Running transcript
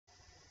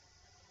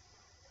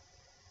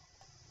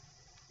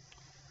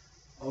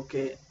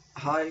Okay,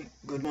 hi,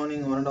 good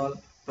morning, one and all.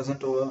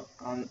 Present over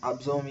and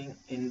observing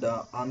in the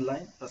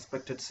online.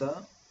 Respected sir,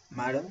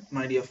 madam,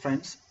 my dear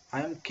friends.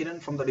 I am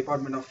Kiran from the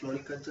Department of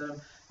Floriculture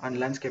and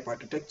Landscape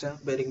Architecture,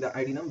 bearing the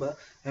ID number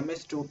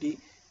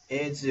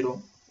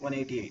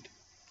MS2T80188.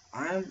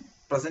 I am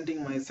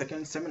presenting my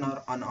second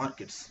seminar on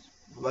orchids.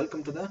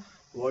 Welcome to the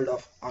world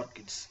of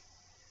orchids.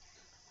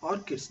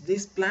 Orchids,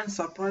 these plants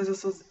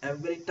surprises us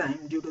every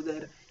time due to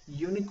their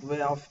unique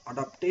way of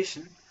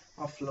adaptation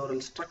of floral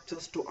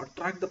structures to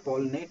attract the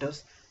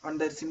pollinators and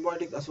their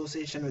symbiotic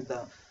association with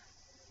the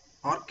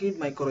orchid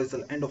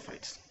mycorrhizal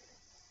endophytes.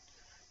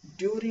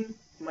 During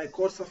my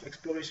course of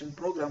exploration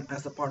program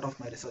as a part of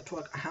my research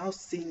work, I have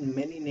seen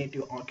many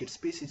native orchid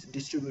species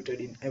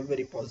distributed in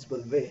every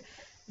possible way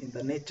in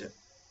the nature,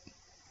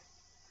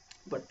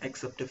 but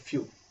except a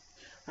few.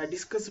 I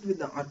discussed with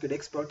the orchid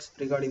experts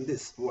regarding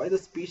this, why the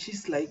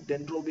species like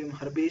Dendrobium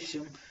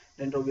herbaceum,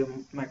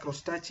 Dendrobium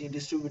macrostachi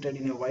distributed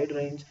in a wide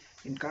range.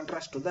 In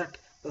contrast to that,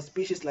 the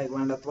species like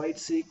Vanda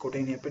Whitesea,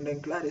 Cotinea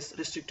pendularis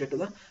restricted to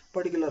the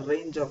particular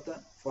range of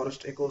the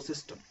forest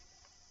ecosystem.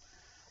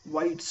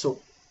 Why it's so?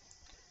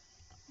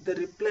 They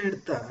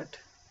replied that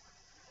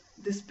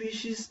this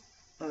species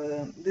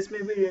this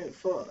may be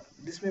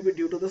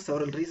due to the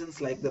several reasons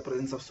like the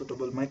presence of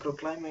suitable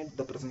microclimate,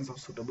 the presence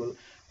of suitable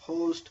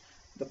host,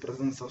 the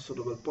presence of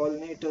suitable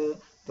pollinator,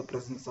 the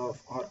presence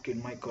of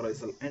orchid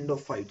mycorrhizal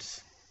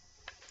endophytes.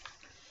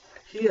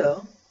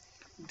 Here,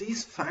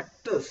 these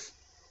factors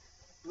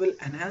will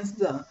enhance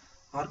the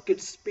orchid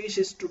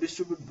species to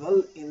distribute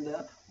well in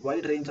the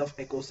wide range of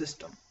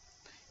ecosystem.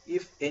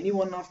 If any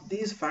one of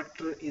these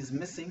factors is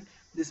missing,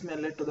 this may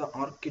lead to the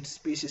orchid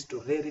species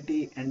to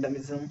rarity,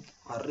 endemism,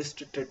 or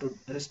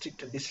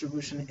restricted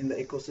distribution in the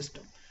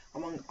ecosystem.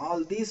 Among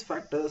all these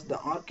factors, the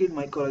orchid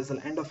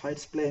mycorrhizal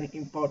endophytes play an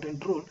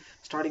important role,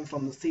 starting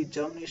from the seed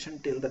germination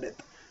till the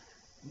death.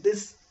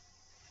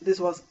 This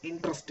was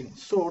interesting.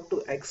 So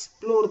to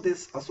explore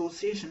this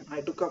association, I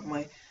took up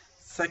my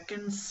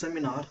second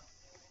seminar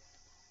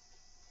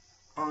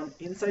on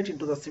insight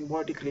into the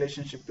symbiotic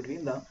relationship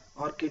between the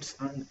orchids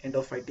and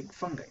endophytic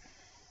fungi.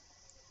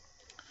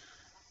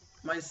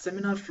 My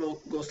seminar flow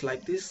goes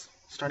like this,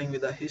 starting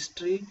with the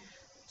history,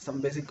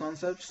 some basic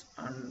concepts,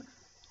 and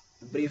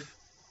brief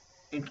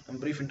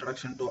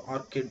introduction to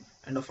orchid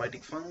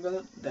endophytic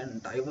fungal, then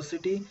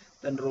diversity,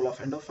 then role of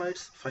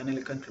endophytes,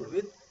 finally conclude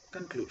with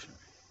conclusion.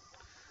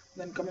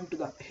 Then coming to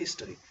the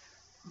history,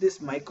 this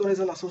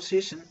mycorrhizal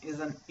association is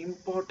an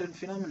important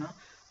phenomena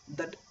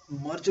that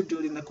merged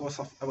during the course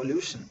of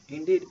evolution.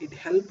 Indeed, it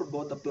helped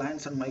both the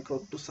plants and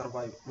microbes to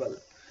survive well.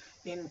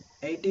 In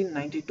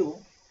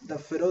 1892, the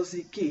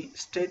Ferozi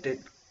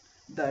stated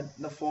that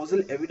the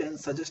fossil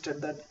evidence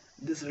suggested that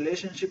this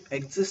relationship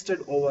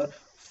existed over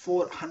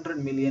 400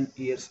 million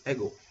years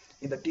ago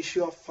in the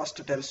tissue of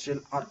first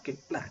terrestrial orchid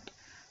plant.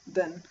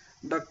 Then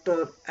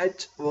Dr.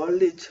 H.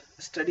 Worldage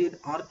studied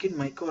orchid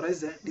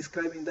mycorrhizae,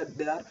 describing that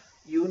they are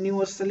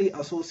universally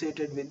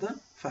associated with the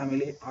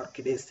family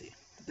Orchidaceae.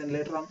 Then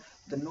later on,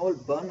 the Noel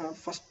Bernard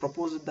first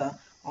proposed the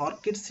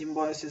orchid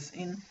symbiosis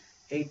in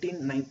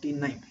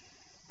 1899.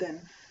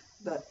 Then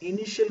the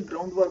initial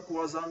groundwork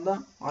was on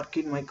the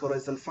orchid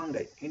mycorrhizal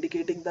fungi,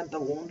 indicating that the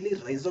only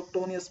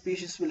Rhizoctonia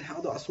species will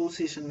have the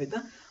association with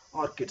the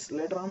orchids.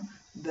 Later on,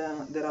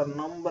 there are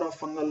number of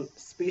fungal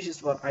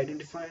species were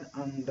identified,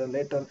 and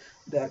later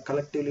they are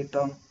collectively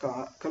termed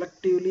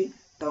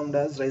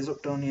as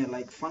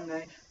Rhizoctonia-like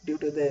fungi due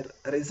to their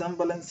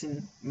resemblance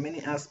in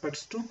many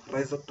aspects to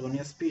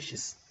Rhizoctonia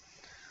species.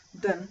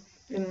 Then,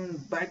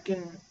 back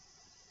in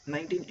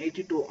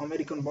 1982,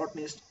 American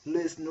botanist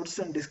Louis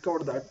Knudsen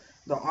discovered that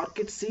the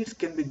orchid seeds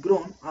can be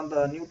grown on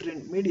the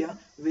nutrient media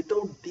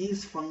without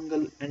these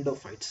fungal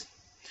endophytes.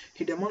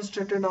 He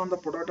demonstrated on the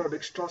potato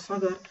dextrose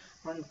agar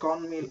and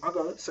cornmeal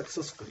agar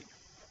successfully.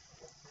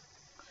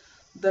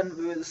 Then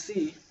we will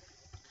see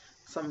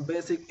some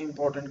basic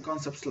important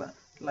concepts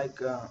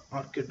like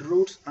orchid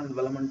roots and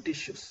velamen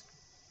tissues.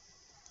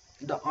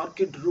 The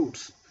orchid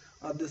roots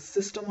are the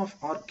system of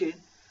orchid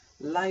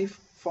life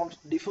forms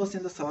differs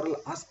in the several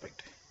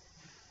aspects.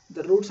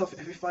 The roots of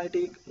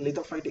epiphytic,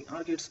 lithophytic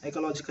orchids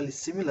ecologically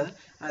similar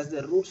as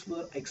their roots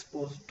were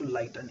exposed to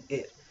light and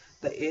air.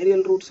 The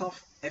aerial roots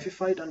of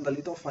epiphyte and the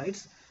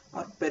lithophytes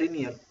are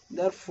perennial.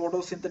 They are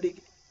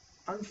photosynthetic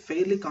and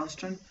fairly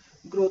constant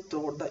growth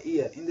throughout the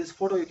year. In this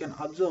photo, you can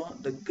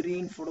observe the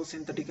green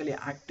photosynthetically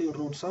active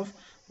roots of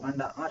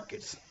Vanda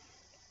orchids.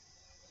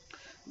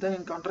 Then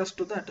in contrast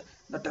to that,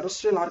 the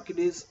terrestrial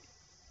orchids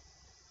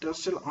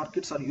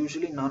are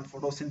usually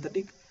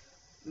non-photosynthetic.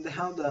 They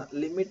have the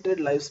limited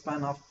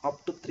lifespan of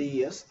up to 3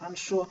 years and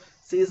show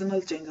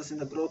seasonal changes in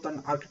the growth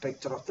and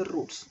architecture of the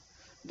roots.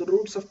 The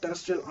roots of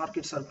terrestrial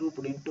orchids are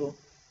grouped into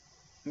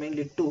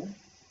mainly two,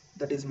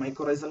 that is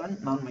mycorrhizal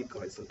and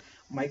non-mycorrhizal.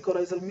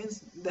 Mycorrhizal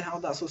means they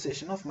have the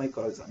association of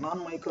mycorrhiza.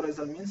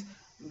 Non-mycorrhizal means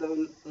they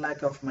will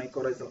lack of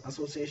mycorrhizal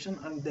association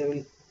and they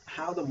will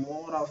have the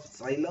more of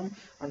xylem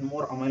and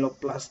more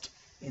amyloplast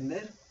in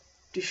their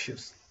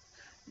tissues.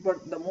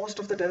 But the most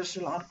of the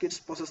terrestrial orchids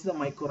possess the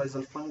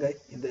mycorrhizal fungi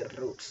in their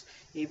roots,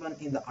 even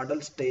in the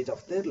adult stage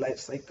of their life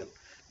cycle.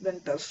 Then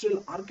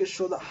terrestrial orchids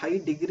show the high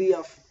degree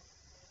of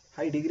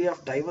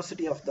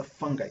diversity of the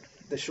fungi.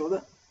 They show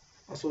the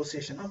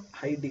association of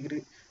high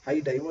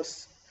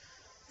diverse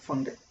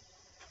fungi.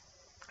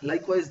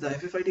 Likewise, the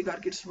epiphytic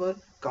orchids were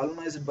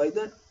colonized by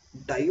the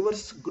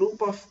diverse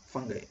group of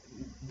fungi.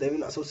 They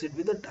will associate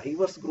with a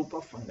diverse group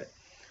of fungi.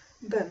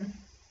 Then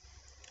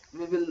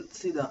we will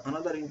see the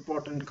another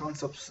important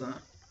concepts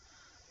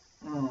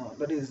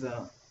that is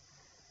the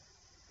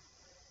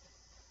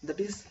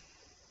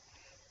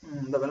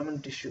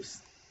velum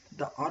tissues.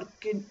 The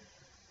orchid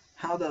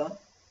have the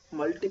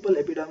multiple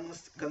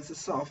epidermis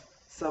consists of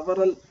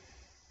several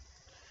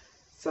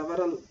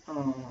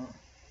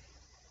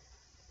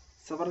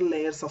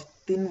layers of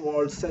thin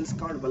walled cells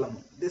called velum.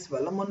 This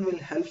velum will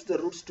help the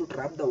roots to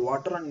trap the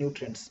water and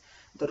nutrients.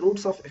 The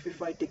roots of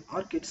epiphytic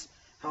orchids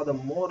have the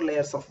more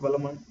layers of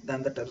velum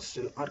than the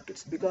terrestrial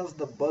orchids because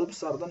the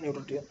bulbs are the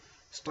nutritive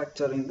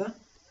structure in the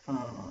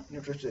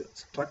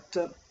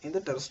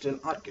terrestrial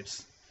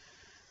orchids.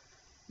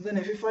 Then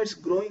epiphytes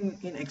growing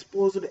in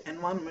exposed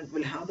environment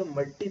will have the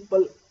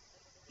multiple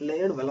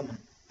layered velum.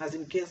 As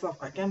in case of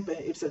Acampe,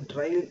 it's a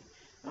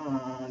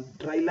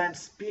dryland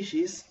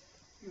species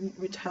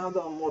which have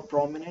the more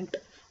prominent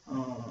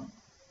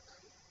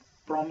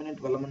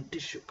velum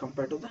tissue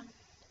compared to the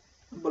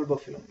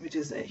bulbophyllum, which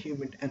is a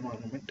humid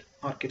environment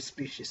orchid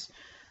species.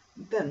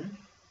 Then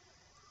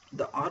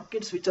the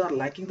orchids which are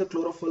lacking the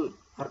chlorophyll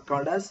are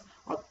called as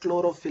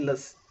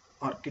achlorophyllous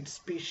orchid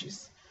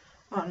species.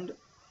 And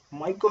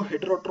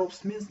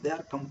mycoheterotrophs means they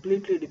are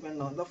completely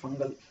dependent on the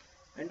fungal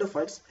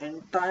endophytes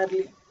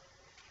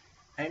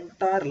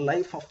entire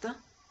life of the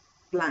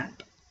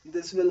plant.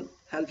 This will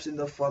helps in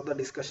the further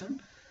discussion.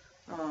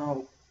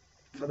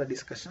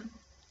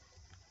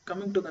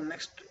 Coming to the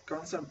next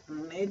concept,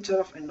 nature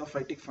of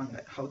endophytic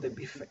fungi, how they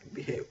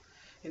behave.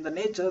 In the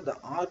nature, the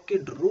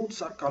orchid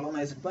roots are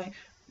colonized by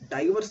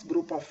diverse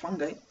group of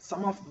fungi,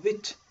 some of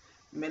which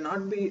may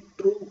not be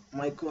true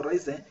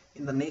mycorrhizae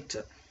in the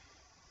nature.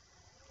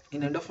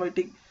 In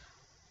endophytic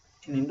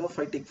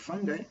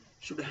fungi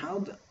should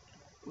have the,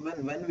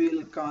 when we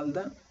will call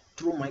the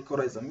true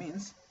mycorrhiza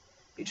means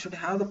it should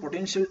have the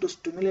potential to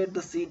stimulate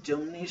the seed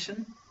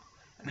germination,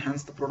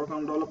 enhance the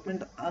protocon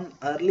development and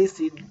early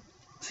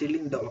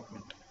seedling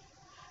development,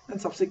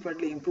 and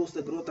subsequently improves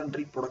the growth and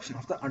reproduction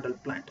of the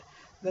adult plant.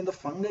 Then the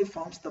fungi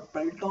forms the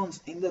peltons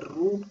in the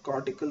root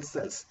cortical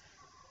cells.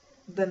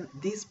 Then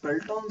these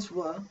peltons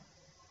were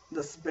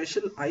the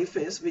special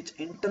hyphae which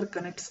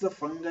interconnects the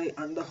fungi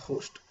and the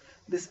host.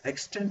 This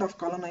extent of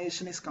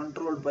colonization is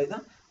controlled by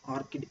the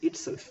orchid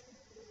itself.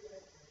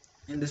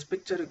 In this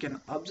picture you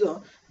can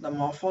observe the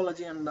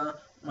morphology and the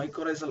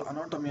mycorrhizal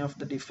anatomy of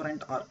the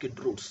different orchid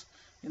roots.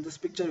 In this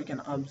picture you can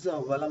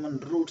observe velum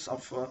roots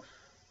of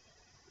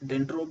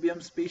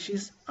Dendrobium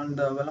species and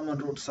the velum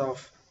roots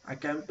of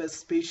Acampe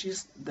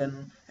species,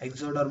 then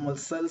exodermal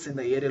cells in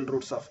the aerial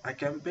roots of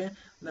Acampe,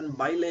 then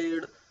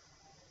bilayered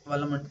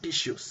velum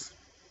tissues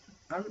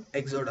and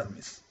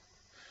exodermis.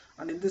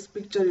 And in this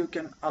picture you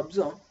can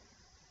observe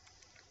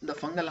the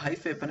fungal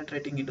hyphae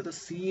penetrating into the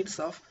seeds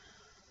of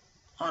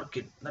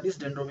orchid, that is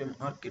Dendrobium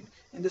orchid.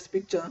 In this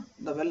picture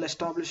the well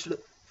established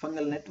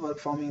fungal network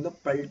forming the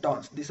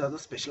peltons. These are the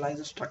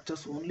specialized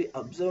structures only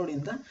observed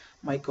in the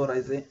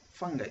mycorrhizae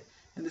fungi.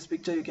 In this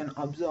picture you can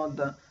observe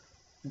the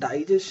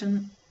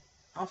digestion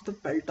of the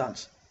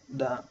peltons.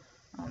 The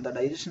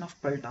digestion of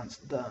peltons.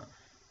 The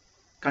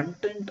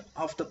content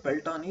of the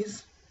pelton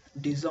is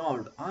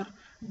dissolved or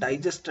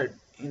digested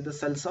in the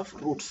cells of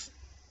roots.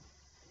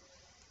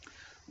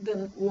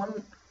 Then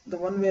the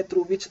one way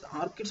through which the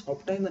orchids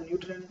obtain the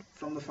nutrient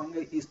from the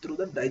fungi is through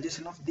the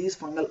digestion of these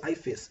fungal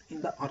hyphae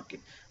in the orchid.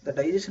 The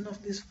digestion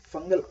of these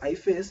fungal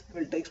hyphae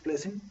will take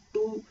place in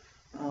two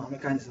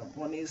mechanisms.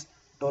 One is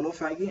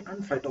tolophagy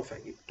and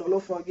phytophagy.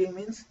 Tolophagy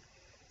means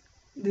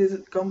this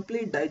is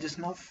complete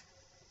digestion of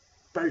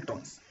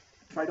peltons.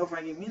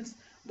 Phytophagy means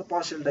the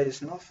partial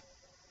digestion of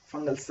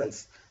fungal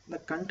cells. The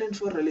contents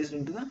were released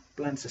into the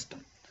plant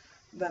system.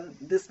 Then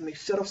this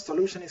mixture of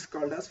solution is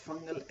called as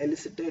fungal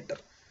elicitator.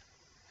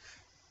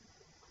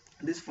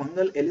 This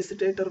fungal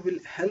elicitator will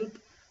help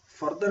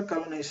further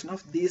colonization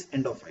of these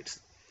endophytes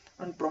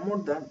and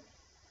promote the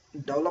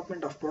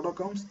development of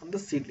protocoms and the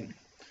seedling.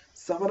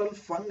 Several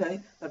fungi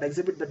that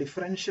exhibit the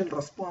differential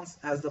response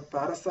as the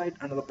parasite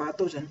and the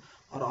pathogen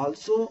are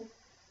also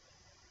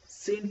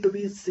seen to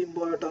be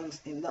symbiotants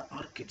in the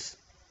orchids.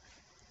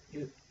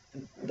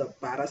 The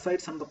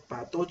parasites and the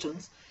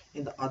pathogens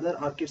in the other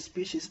orchid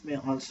species may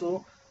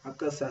also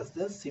occur as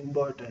the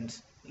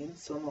symbiotants in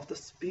some of the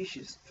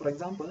species. For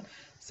example,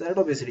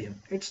 Ceratobasidium,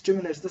 it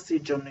stimulates the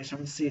seed germination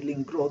and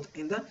seedling growth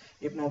in the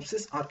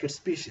Hypnopsis orchid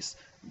species,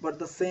 but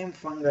the same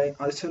fungi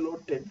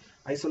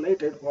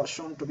isolated was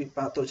shown to be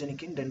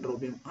pathogenic in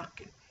Dendrobium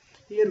orchid.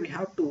 Here we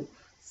have to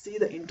see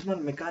the internal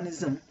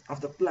mechanism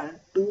of the plant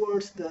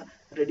towards the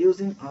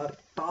reducing or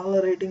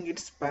tolerating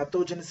its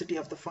pathogenicity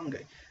of the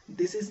fungi.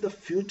 This is the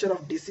future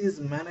of disease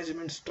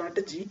management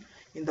strategy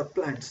in the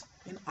plants.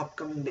 in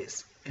upcoming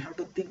days. You have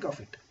to think of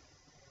it.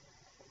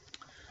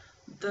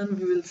 Then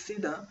we will see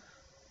the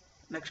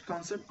next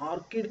concept,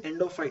 orchid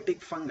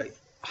endophytic fungi,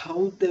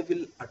 how they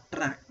will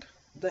attract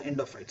the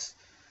endophytes.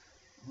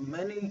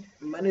 Many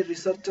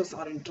researchers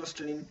are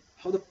interested in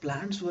how the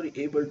plants were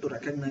able to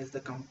recognize the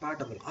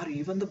compatible or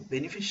even the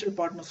beneficial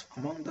partners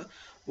among the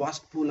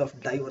vast pool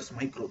of diverse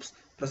microbes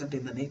present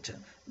in the nature.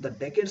 The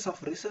decades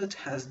of research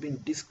has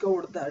been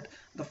discovered that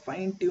the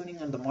fine tuning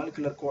and the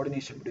molecular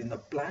coordination between the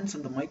plants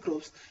and the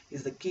microbes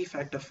is the key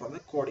factor for the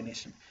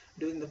coordination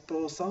during the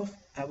process of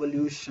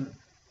evolution.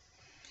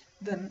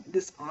 Then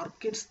these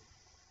orchids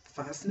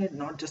fascinate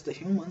not just the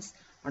humans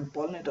and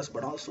pollinators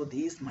but also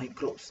these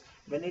microbes.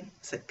 When it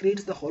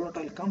secretes the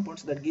volatile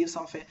compounds that gives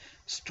off a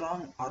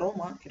strong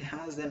aroma, it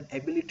has an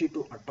ability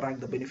to attract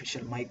the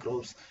beneficial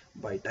microbes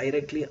by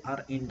directly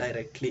or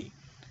indirectly.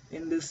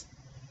 In this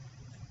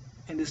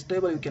in this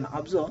table you can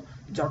observe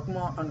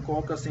Giacomo and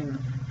Coccus in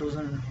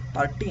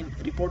 2013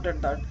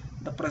 reported that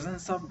the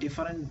presence of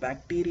different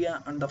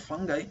bacteria and the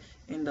fungi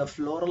in the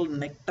floral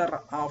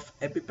nectar of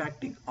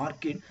epipactic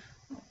orchid,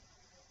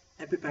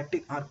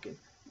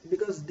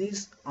 because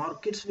these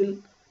orchids will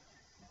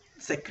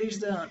secretes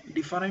the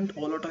different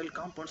volatile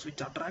compounds which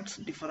attracts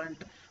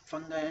different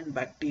fungi and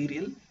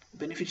bacterial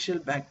beneficial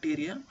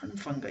bacteria and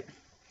fungi.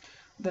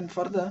 Then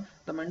further,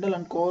 the Mendel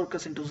and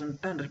co-workers in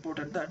 2010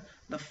 reported that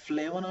the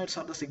flavonoids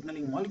are the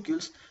signaling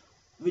molecules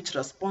which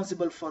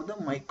responsible for the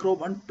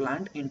microbe and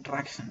plant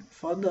interaction.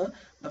 Further,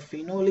 the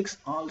phenolics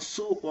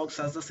also works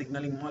as the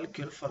signaling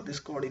molecule for this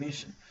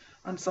coordination.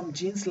 And some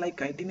genes like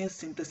chitinase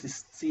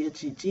synthesis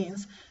CHE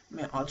genes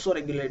may also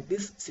regulate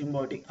this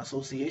symbiotic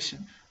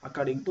association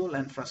according to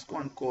Lanfresco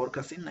and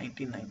co-workers in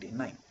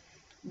 1999.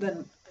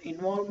 Then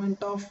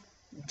involvement of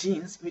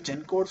genes which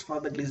encodes for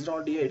the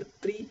glyceraldehyde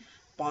 3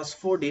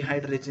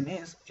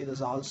 phosphodehydrogenase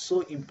is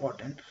also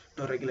important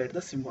to regulate the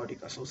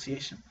symbiotic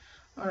association.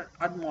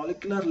 At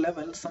molecular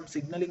level, some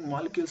signaling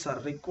molecules are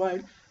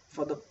required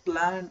for the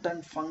plant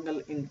and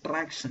fungal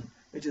interaction,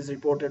 which is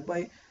reported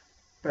by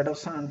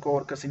Pedersen and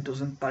co-workers in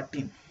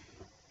 2013.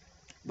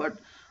 But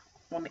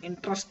one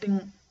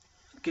interesting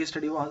case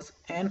study was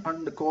N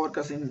and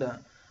co-workers in the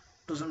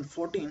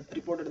 2014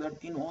 reported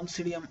that in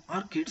Oncidium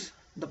orchids,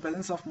 the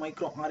presence of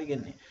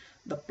microRNA,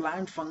 the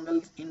plant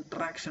fungal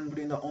interaction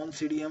between the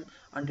Oncidium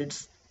and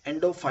its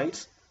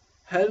endophytes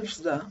helps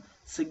the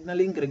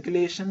signaling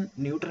regulation,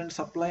 nutrient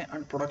supply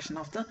and production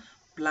of the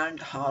plant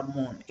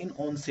hormone in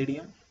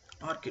Oncidium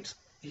orchids.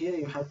 Here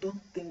you have to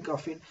think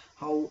of it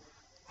how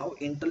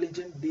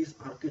intelligent these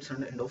orchids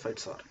and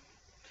endophytes are.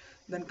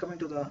 Then coming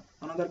to the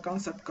another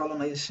concept,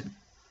 colonization,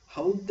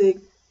 how they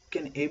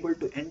can able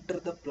to enter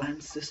the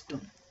plant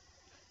system.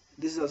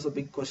 This is also a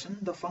big question.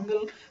 The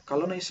fungal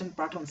colonization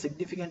patterns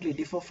significantly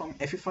differ from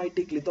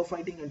epiphytic,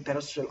 lithophytic and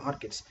terrestrial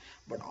orchids,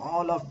 but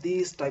all of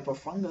these type of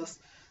fungus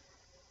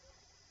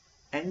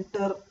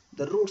enter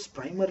the roots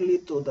primarily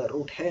through the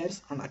root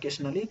hairs and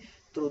occasionally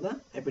through the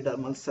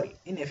epidermal cell.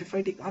 In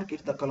epiphytic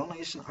orchids, the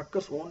colonization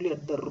occurs only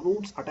at the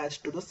roots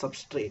attached to the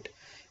substrate.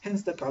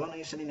 Hence, the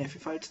colonization in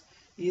epiphytes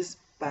is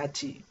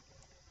patchy.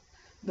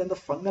 Then the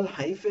fungal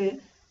hyphae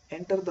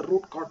enter the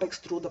root cortex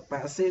through the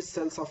passage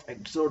cells of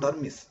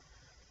exodermis.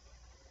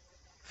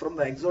 From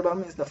the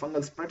exodermis, the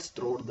fungal spreads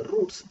throughout the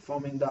roots,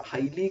 forming the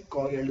highly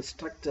coiled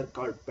structure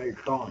called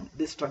pelton.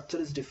 This structure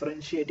is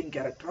differentiating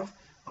character of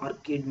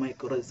orchid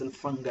mycorrhizal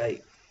fungi.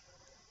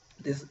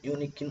 This is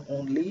unique in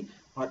only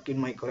orchid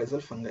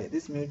mycorrhizal fungi.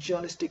 This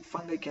mutualistic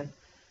fungi can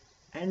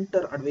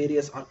enter at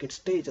various orchid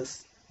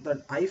stages. The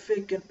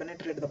hyphae can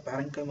penetrate the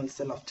parenchymal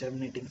cell of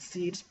germinating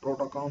seeds,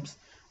 protocombs,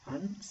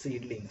 and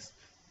seedlings.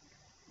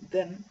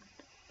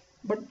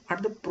 But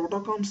at the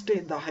protoconb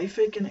stage, the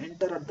hyphae can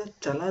enter at the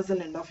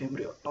chalazal end of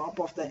embryo. Top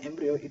of the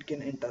embryo, it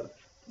can enter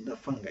the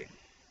fungi.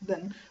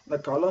 Then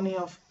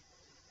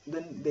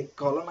they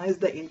colonize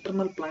the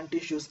internal plant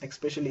tissues,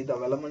 especially the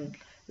velamen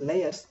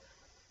layers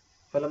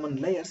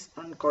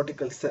and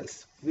cortical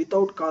cells,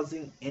 without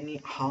causing any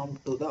harm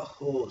to the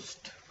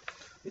host.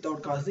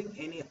 Without causing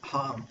any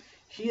harm.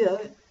 Here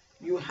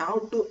you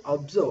have to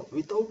observe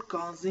without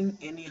causing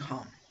any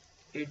harm.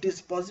 It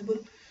is possible?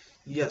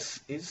 Yes,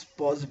 it's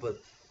possible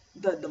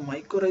that the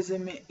mycorrhizae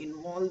may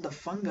involve the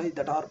fungi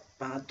that are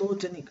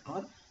pathogenic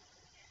or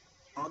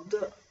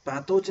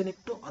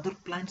pathogenic to other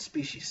plant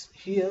species.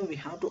 Here we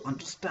have to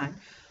understand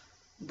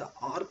the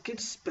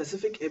orchid's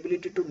specific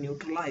ability to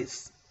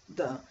neutralize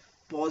the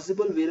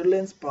possible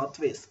virulence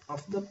pathways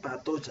of the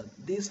pathogen.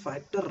 These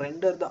factors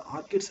render the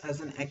orchids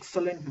as an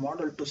excellent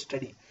model to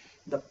study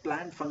the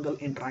plant fungal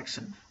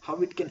interaction,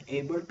 how it can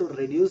able to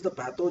reduce the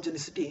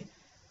pathogenicity,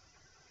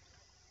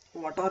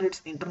 what are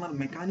its internal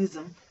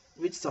mechanism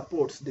which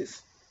supports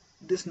this.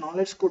 This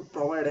knowledge could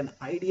provide an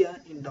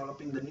idea in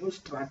developing the new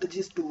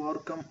strategies to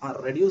overcome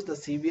or reduce the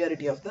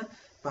severity of the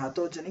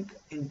pathogenic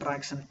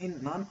interaction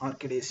in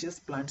non-orchidaceous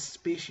plant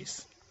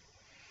species.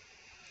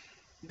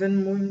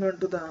 Then moving on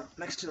to the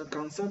next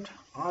concept,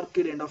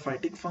 orchid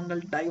endophytic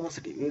fungal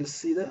diversity. We will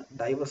see the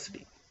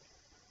diversity.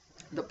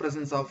 The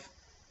presence of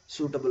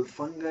suitable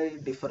fungi,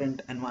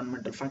 different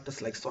environmental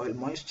factors like soil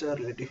moisture,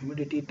 relative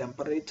humidity,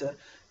 temperature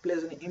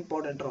plays an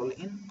important role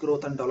in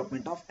growth and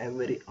development of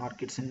every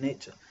orchids in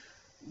nature.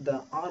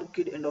 The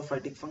orchid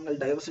endophytic fungal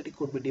diversity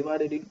could be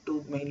divided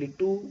into mainly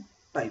two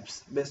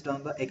types based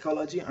on the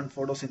ecology and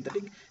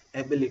photosynthetic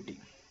ability.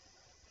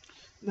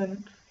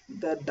 Then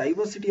the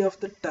diversity of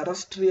the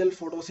terrestrial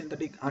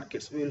photosynthetic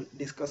orchids we will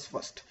discuss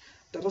first.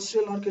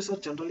 Terrestrial orchids are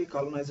generally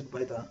colonized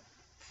by the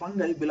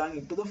fungi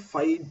belonging to the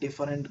 5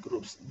 different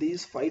groups.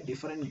 These 5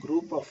 different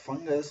group of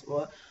fungi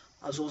were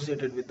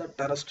associated with the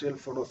terrestrial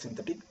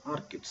photosynthetic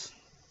orchids.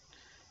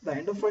 The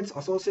endophytes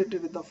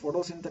associated with the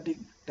photosynthetic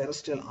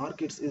terrestrial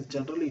orchids is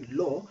generally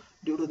low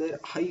due to their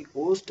high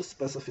host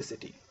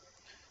specificity.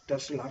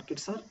 Terrestrial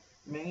orchids are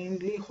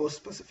mainly host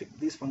specific.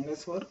 These fungi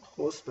were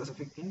host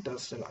specific in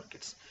terrestrial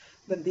orchids.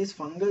 Then these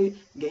fungi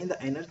gain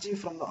the energy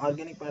from the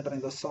organic matter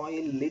in the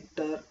soil,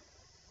 litter,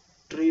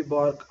 tree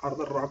bark or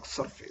the rock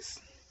surface.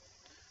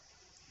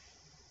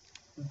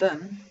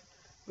 Then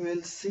we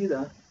will see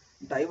the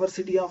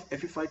diversity of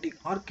epiphytic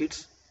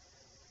orchids.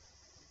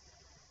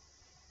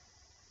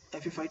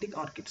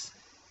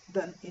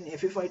 Then in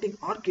epiphytic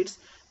orchids,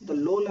 the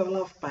low level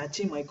of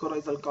patchy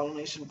mycorrhizal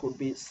colonization could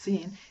be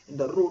seen in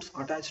the roots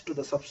attached to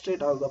the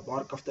substrate or the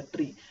bark of the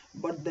tree,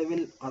 but they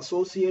will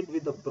associate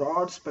with the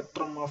broad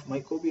spectrum of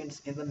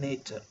microbians in the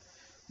nature.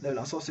 They will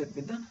associate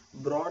with the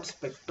broad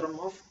spectrum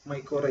of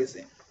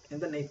mycorrhizae in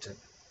the nature.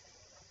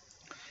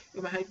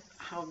 You might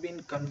have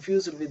been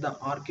confused with the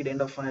orchid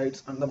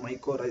endophytes and the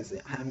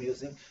mycorrhizae. I am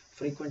using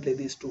frequently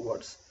these two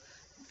words.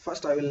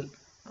 First I will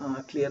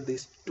clear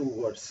these two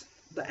words.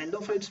 The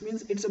endophytes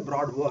means it's a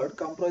broad word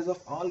comprised of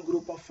all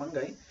group of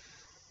fungi,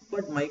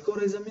 but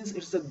mycorrhiza means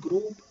it's a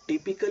group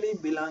typically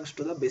belongs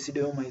to the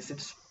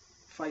Basidiomycetes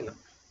phylum.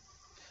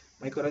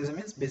 Mycorrhiza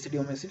means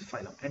Basidiomycetes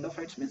phylum.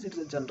 Endophytes means it's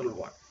a general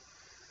word.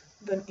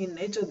 Then in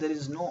nature there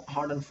is no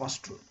hard and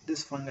fast rule.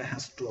 This fungi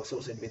has to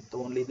associate with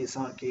only this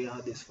orchid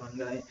or this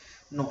fungi.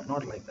 No,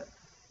 not like that.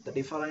 The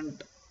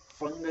different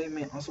fungi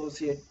may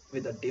associate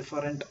with the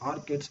different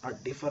orchids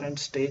at different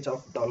stage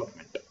of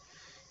development.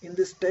 In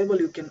this table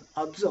you can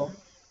observe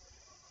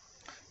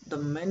after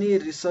the many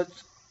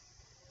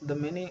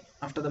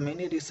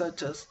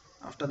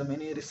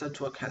research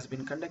work has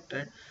been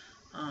conducted,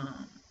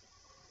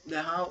 they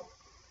have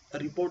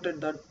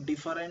reported that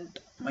different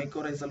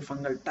mycorrhizal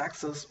fungal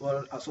taxons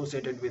were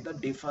associated with the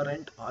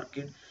different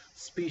orchid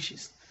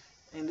species.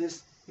 In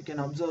this you can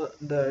observe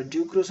the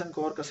Ducruz and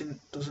Coarcus in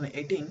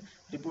 2018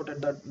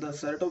 reported that the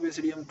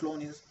Ceratobasidium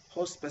clone is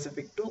host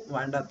specific to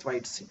Vanda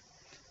thwaites.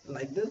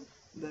 Like this,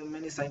 the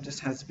many scientists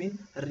has been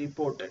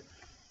reported.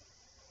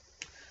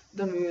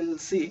 Then we will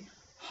see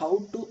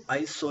how to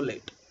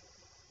isolate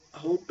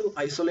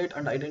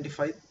and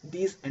identify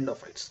these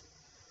endophytes.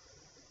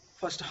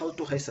 First, how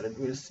to isolate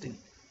we will see.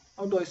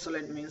 How to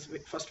isolate means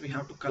first we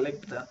have to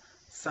collect the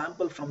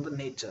sample from the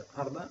nature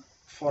or the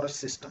forest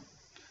system.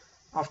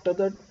 After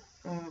that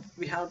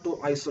we have to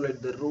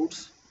isolate the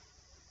roots,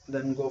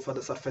 then go for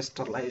the surface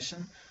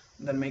sterilization,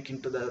 then make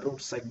into the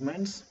root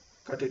segments,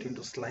 cut it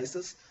into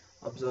slices,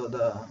 observe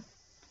the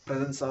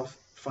presence of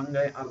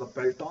fungi or the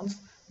peltons.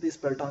 These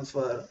peltons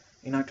were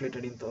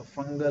inoculated into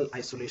fungal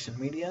isolation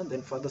media,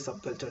 then further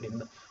subcultured in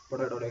the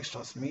potato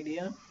extract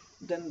media.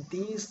 Then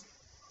these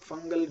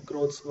fungal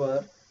growths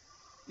were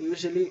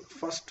usually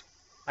first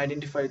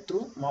identified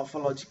through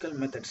morphological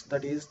methods,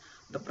 that is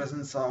the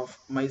presence of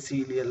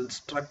mycelial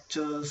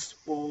structures,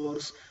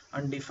 spores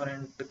and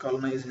different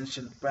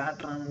colonization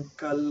pattern,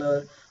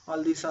 color.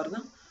 All these are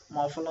the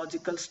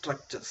morphological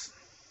structures.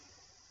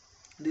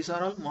 These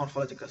are all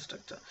morphological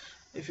structure.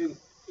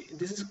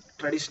 This is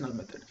traditional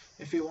method.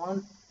 If you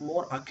want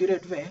more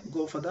accurate way,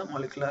 go for the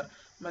molecular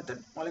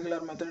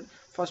method.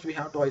 First we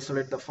have to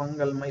isolate the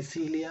fungal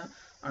mycelia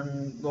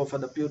and go for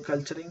the pure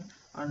culturing,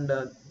 and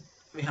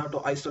we have to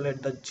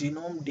isolate the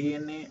genome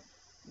DNA,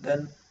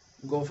 then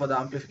go for the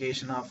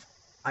amplification of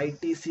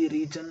ITC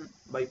region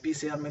by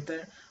PCR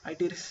method.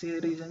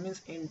 ITC region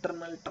means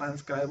internal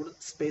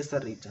transcribed spacer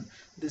region.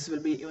 This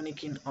will be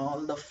unique in all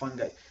the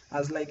fungi.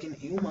 As like in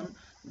human,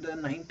 the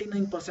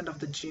 99% of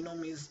the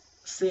genome is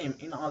same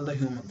in all the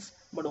humans,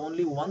 but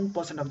only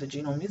 1% of the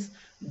genome is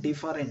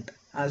different.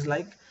 As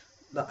like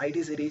the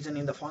ITC region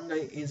in the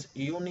fungi is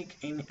unique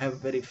in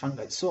every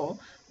fungi. So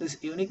this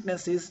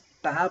uniqueness is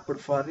tapped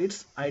for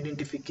its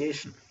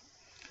identification.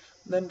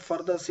 Then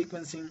further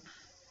sequencing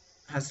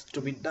has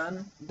to be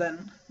done.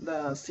 Then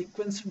the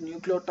sequenced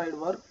nucleotide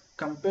were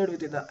compared with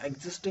the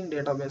existing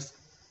database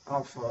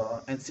of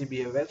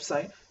NCBA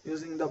website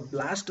using the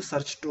blast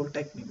search tool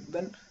technique.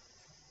 Then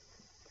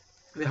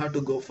we have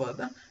to go for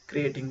the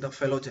creating the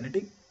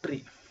phylogenetic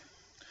tree.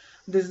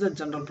 This is the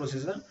general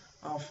procedure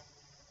of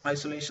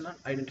isolation and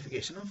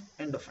identification of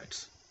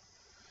endophytes.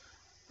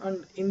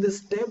 And in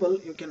this table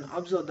you can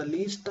observe the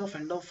list of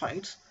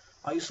endophytes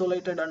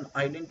isolated and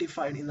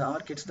identified in the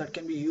orchids that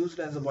can be used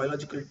as a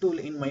biological tool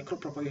in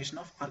micropropagation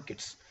of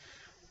orchids.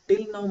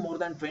 Till now more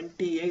than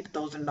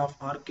 28,000 of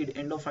orchid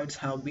endophytes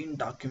have been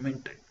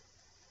documented.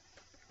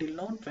 Till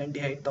now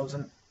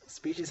 28,000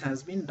 species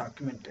has been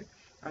documented.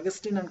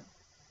 Augustine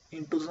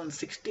in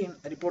 2016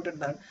 reported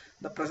that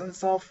the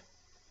presence of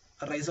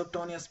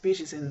Rhizoctonia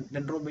species in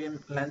Dendrobium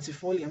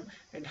lancifolium,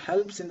 it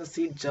helps in the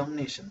seed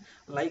germination.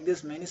 Like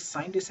this, many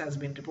scientists has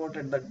been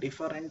reported that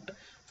different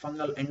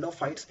fungal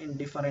endophytes in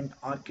different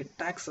orchid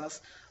taxa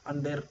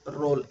and their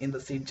role in the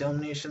seed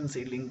germination,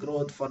 seedling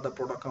growth, further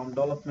protocol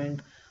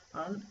development,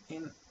 and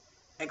in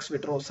ex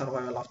vitro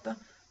survival of the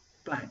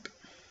plant.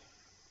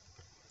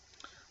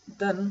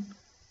 Then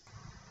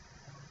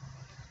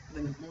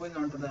moving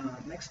on to the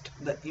next,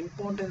 the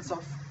importance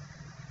of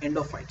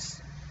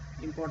endophytes.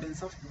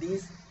 Importance of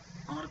these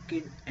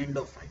orchid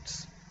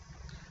endophytes.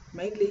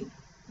 Mainly,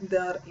 they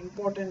are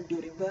important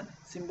during the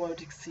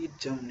symbiotic seed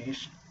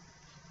germination.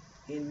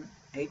 In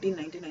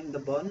 1899, the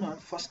Bernard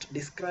first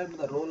described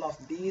the role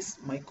of these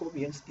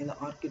microbials in the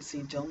orchid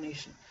seed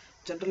germination.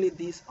 Generally,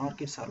 these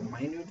orchids are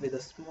minute with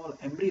a small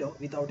embryo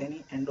without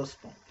any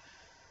endosperm.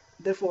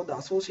 Therefore, the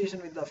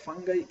association with the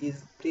fungi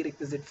is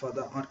prerequisite for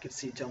the orchid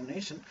seed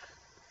germination,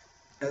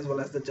 as well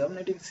as the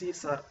germinating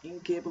seeds are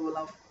incapable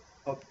of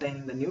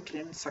obtaining the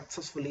nutrients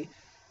successfully,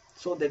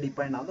 so they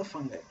depend on the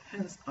fungi.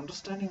 Hence,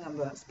 understanding on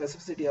the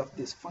specificity of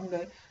this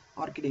fungi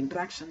orchid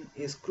interaction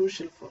is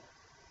crucial,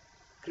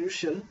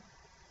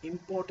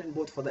 important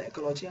both for the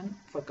ecology and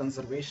for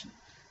conservation.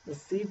 The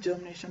seed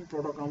germination,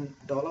 protocol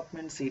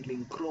development,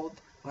 seedling growth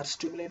are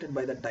stimulated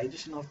by the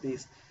digestion of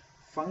these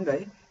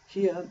fungi.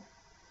 Here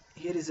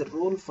is a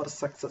role for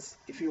success.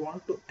 If you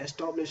want to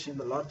establish in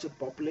the larger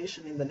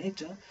population in the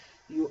nature,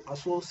 you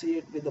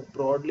associate with the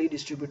broadly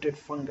distributed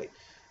fungi.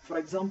 For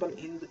example,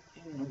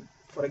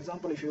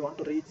 if you want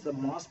to reach the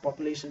mass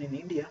population in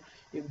India,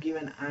 you give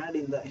an ad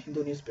in the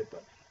Hindu newspaper,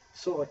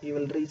 so you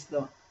will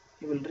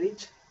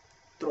reach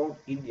throughout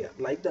India.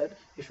 Like that,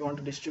 if you want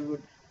to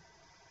distribute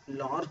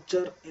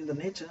larger in the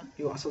nature,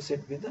 you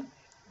associate with the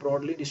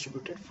broadly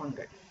distributed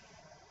fungi.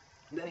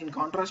 Then in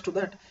contrast to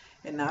that,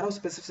 a narrow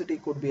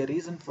specificity could be a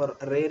reason for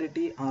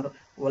rarity or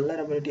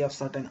vulnerability of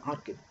certain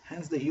orchid.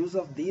 Hence, the use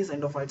of these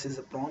endophytes is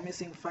a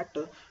promising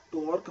factor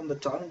to overcome the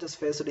challenges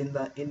faced in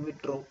the in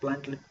vitro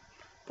plant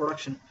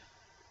production.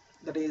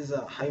 That is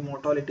high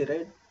mortality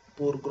rate,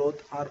 poor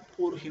growth, or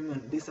poor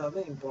human. These are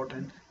the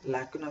important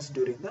lacunas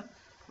during the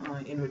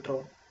in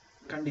vitro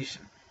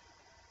condition.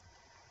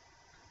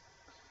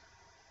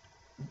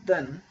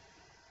 Then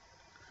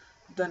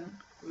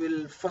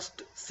we'll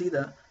first see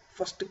the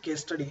first case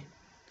study.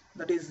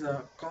 That is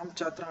Com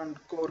Chatra and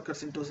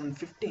co-workers in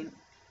 2015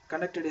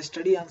 conducted a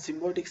study on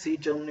symbiotic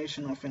seed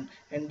germination of an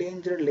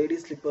endangered lady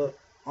slipper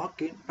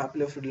orchid,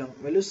 Papilophyllum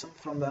velusum,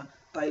 from the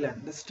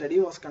Thailand. The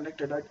study was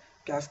conducted at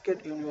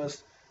Cascade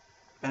University,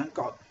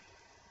 Bangkok.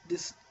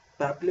 This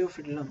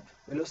Papilophyllum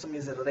velusum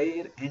is a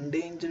rare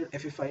endangered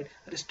epiphyte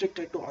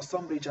restricted to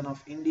Assam region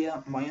of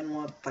India,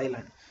 Myanmar,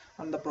 Thailand.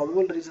 And the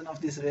probable reason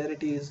of this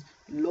rarity is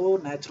low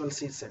natural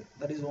seed set,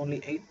 that is only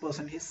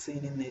 8% is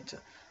seen in nature,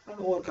 and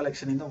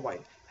overcollection in the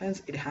wild.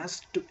 Hence it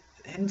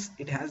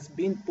has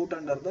been put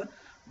under the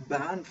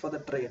ban for the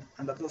trade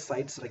under the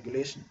CITES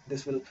regulation.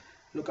 This will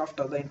look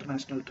after the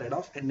international trade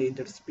of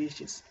endangered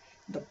species.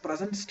 The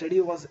present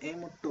study was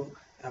aimed to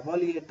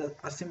evaluate the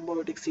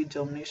asymbiotic seed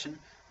germination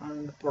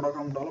and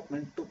protocol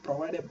development to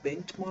provide a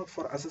benchmark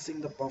for assessing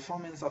the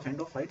performance of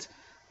endophytes,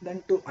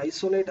 then to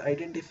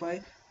identify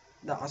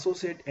the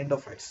associate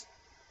endophytes,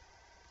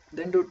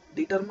 then to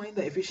determine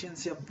the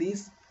efficiency of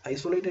these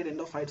isolated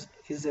endophytes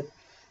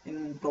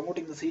in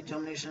promoting the seed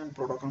germination and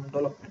protocol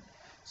development.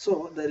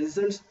 So the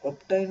results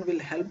obtained will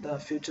help the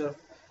future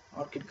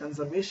orchid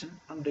conservation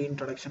and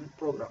reintroduction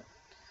program.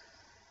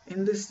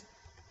 In this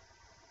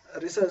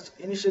research,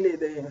 initially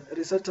the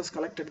researchers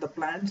collected the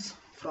plants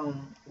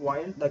from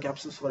wild. The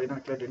capsules were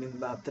inoculated in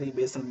the 3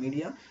 basal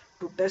media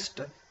to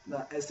test the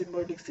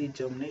asymbiotic seed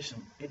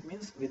germination. It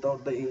means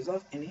without the use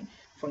of any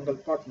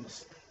fungal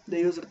partners.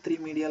 They used 3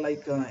 media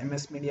like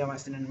MS media,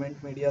 vaccinant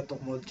media,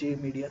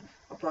 Tomology media.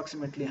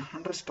 Approximately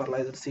 100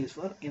 sterilized seeds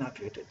were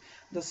inoculated.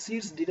 The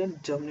seeds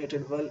didn't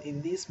germinated well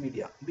in these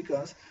media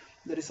because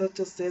the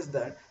researcher says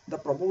that the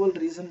probable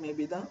reason may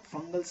be the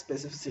fungal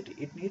specificity.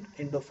 It needs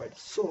endophytes.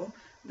 So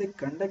they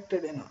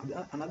conducted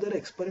another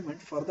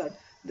experiment. For that,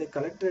 they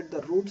collected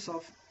the roots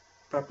of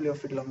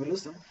Papilophyllum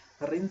velusum,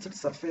 rinsed,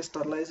 surface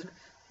sterilized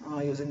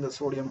using the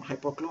sodium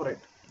hypochlorite.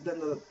 Then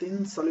the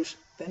thin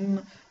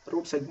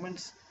root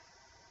segments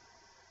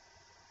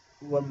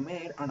were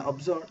made and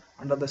observed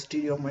under the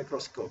stereo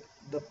microscope.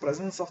 The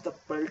presence of the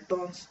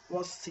peltons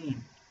was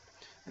seen.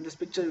 In this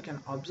picture, you can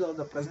observe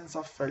the presence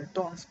of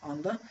peltons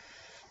on the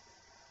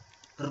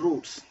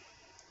roots.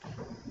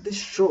 This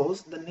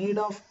shows the need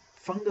of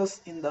fungus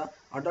in the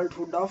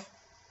adulthood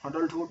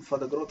for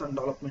the growth and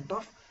development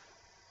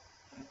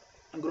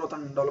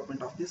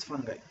of these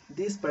fungi.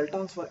 These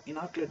peltons were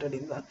inoculated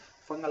in the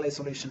fungal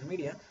isolation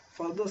media,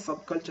 further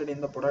subcultured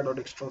in the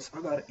Podidodextrose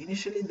agar.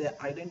 Initially they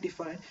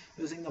identified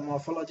using the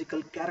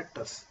morphological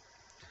characters.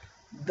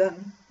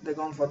 Then they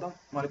gone for the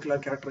molecular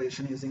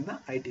characterization using the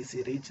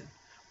ITC region.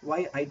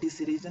 Why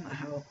ITC region? I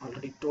have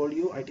already told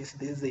you ITC,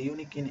 this is the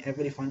unique in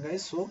every fungi,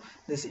 so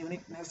this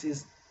uniqueness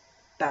is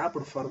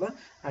tapped for the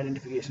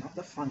identification of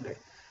the fungi.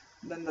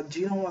 Then the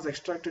genome was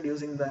extracted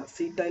using the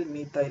cetyl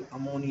methyl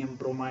ammonium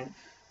bromide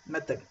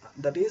method,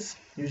 that is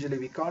usually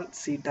we call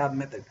CTAB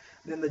method.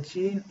 Then the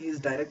gene is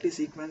directly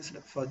sequenced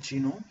for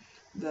genome.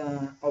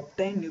 The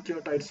obtained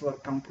nucleotides were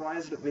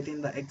comprised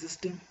within the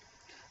existing,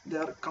 they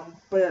are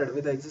compared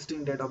with the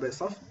existing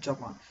database of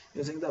Japan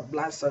using the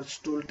blast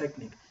search tool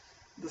technique.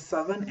 The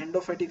 7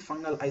 endophytic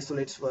fungal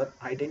isolates were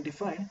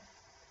identified.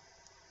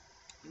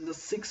 The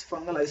 6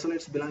 fungal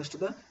isolates belongs to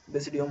the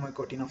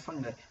Basidiomycotina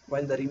fungi,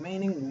 while the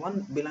remaining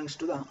 1 belongs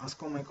to the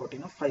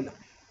Ascomycotina phylum.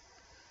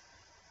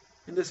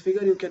 In this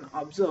figure, you can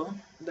observe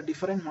the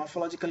different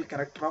morphological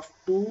character of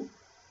 2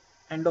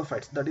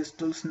 endophytes, that is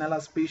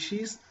Dulcinella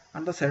species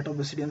and the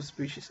Ceratobasidium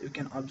species. You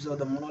can observe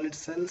the monolith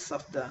cells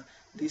of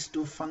these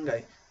 2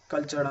 fungi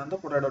cultured on the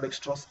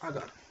Protodextrous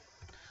agar.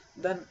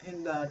 Then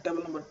in the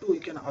table number 2,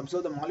 you can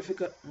observe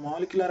the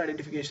molecular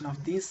identification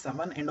of these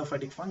 7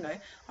 endophytic fungi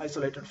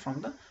isolated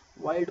from the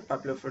wild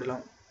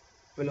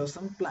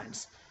Papillophilosum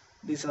plants.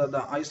 These are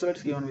the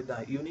isolates given with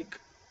the unique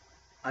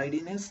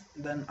IDness,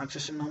 then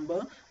accession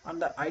number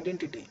and the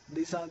identity.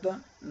 These are the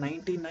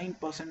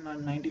 99% and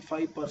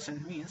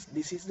 95% means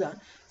this is the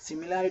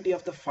similarity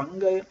of the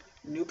fungi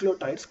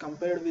nucleotides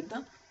compared with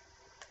the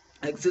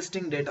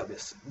existing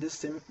database.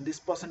 This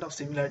percent of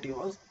similarity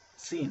was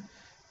seen.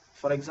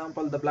 For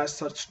example, the blast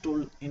search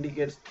tool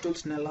indicates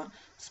Dulcinella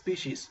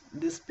species.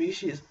 This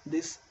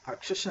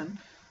accession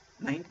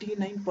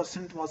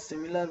 99% was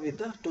similar with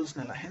the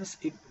Dulcinella. Hence,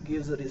 it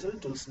gives the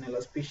result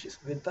Dulcinella species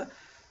with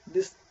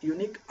this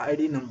unique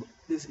ID number,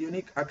 this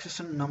unique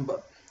accession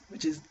number,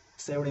 which is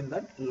saved in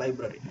that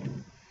library.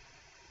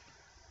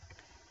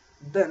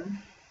 Then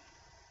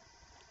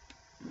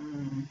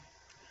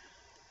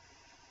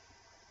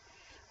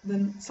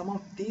some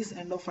of these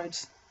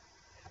endophytes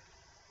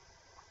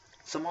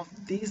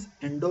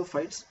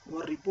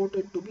were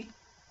reported to be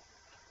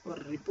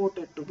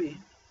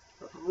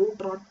root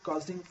rot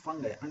causing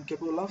fungi and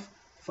capable of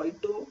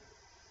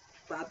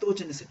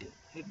phytopathogenicity.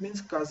 It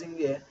means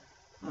causing a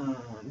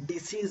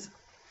disease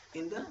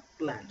in the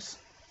plants.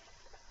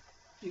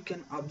 You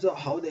can observe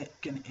how they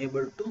can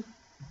able to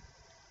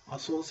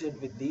associate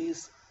with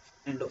these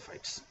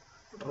endophytes.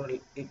 What are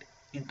its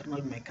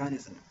internal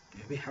mechanism?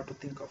 We have to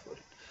think of it.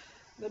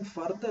 Then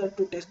further,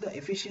 to test the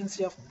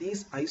efficiency of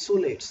these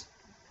isolates,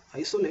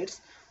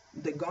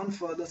 they gone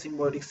for the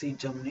symbiotic seed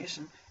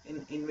germination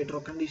in vitro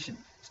condition.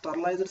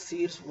 Sterilized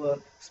seeds were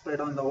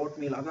spread on the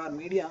oatmeal agar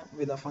media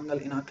with a fungal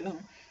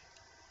inoculum.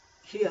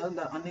 Here,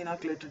 the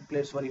uninoculated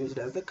plates were used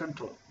as the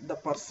control. The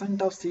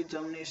percent of seed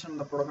germination in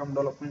the program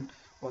development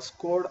was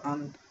scored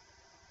on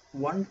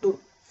 1 to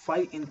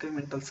 5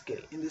 incremental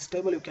scale. In this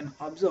table, you can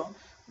observe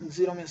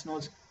 0 means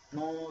no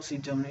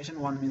seed germination,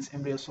 1 means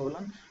embryo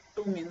swollen,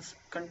 2 means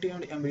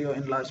continued embryo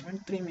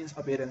enlargement, 3 means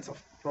appearance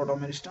of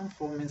protomeristem,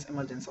 4 means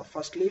emergence of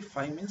first leaf,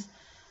 5 means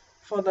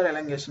further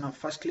elongation of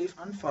first leaf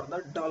and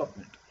further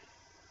development.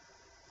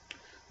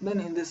 Then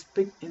in this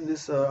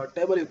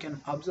table, you can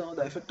observe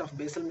the effect of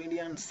basal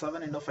media and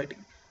 7 endophytic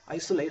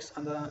isolates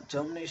on the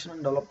germination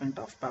and development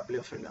of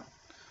Papillophilum.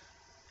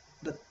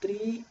 The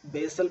 3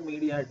 basal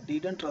media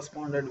didn't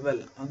responded well,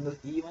 and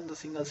even the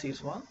single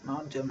seeds were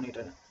not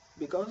germinated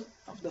because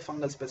of the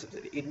fungal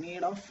specificity, in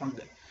need of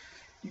fungi.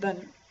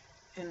 Then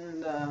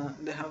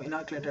they have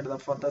inoculated the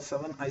further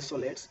 7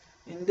 isolates.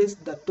 In this,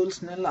 the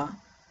Dulcinella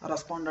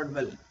responded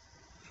well.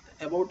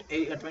 About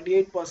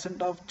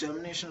 28% of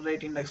germination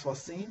rate index was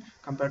seen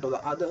compared to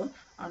the other,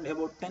 and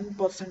about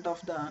 10%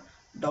 of the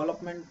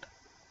developmental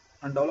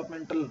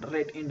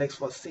rate index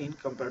was seen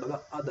compared to the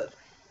other.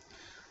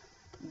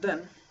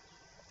 Then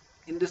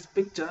in this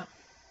figure,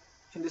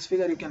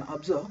 you can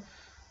observe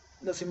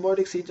the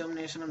symbiotic seed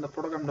germination and the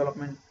protogram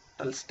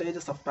developmental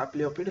stages of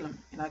Papillophilum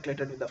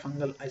inoculated with the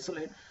fungal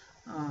isolate,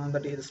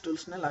 that is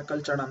Dulcinella,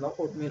 cultured on the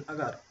oatmeal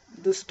agar.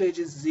 This stage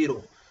is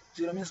 0.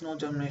 0 means no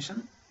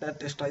germination, the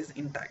testa is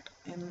intact.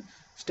 In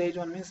stage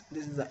 1 means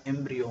this is the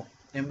embryo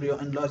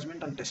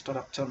enlargement and testa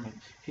rupturement.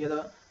 Here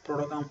the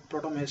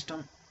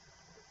protomeristem,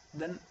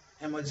 then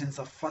emergence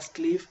of first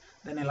leaf,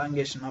 then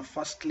elongation of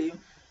first leaf,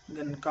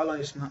 then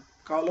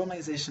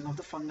colonization of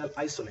the fungal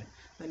isolate.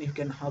 Then you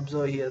can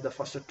observe here the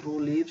first true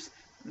leaves,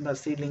 the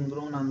seedling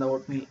grown on the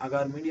oatmeal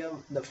agar media,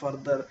 the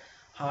further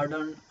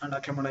hardened and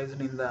acclimatized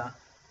in the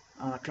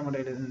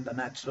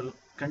natural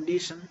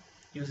condition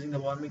using the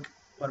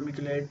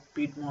vermiculate,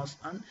 peat moss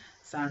and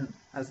sand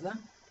as the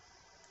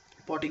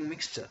potting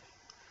mixture.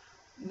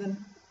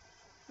 Then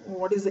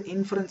what is the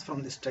inference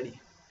from this study?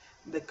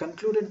 They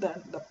concluded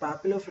that the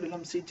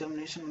Papillophilum seed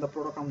germination and the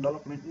protogram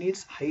development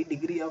needs high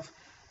degree of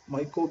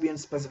microbial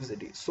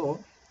specificity. So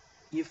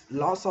if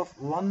loss of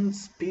one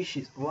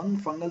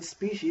fungal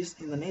species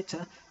in the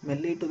nature may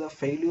lead to the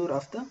failure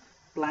of the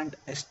plant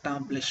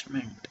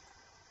establishment.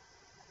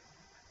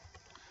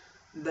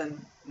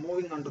 Then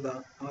moving on to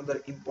the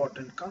another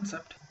important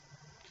concept,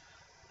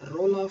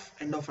 role of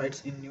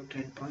endophytes in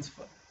nutrient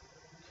transfer.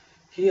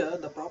 Here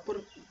the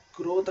proper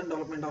growth and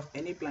development of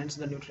any plants,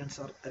 the nutrients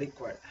are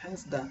required.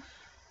 Hence the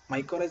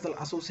mycorrhizal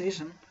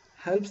association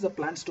helps the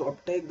plants to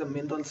uptake the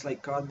minerals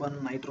like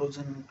carbon,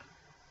 nitrogen,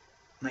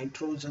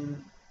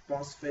 nitrogen,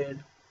 phosphate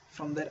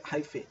from their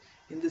hyphae.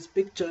 In this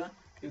picture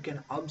you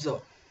can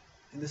observe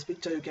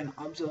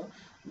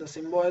the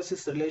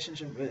symbiosis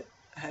relationship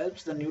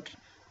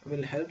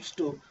will helps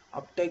to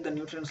uptake the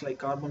nutrients like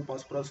carbon,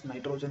 phosphorus,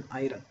 nitrogen,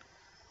 iron,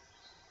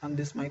 and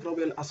this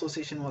microbial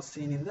association was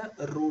seen in the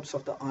roots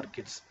of the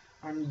orchids,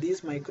 and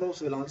these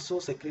microbes will also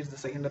secrete the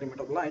secondary for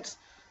metabolites.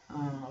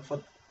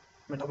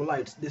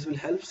 Uh, this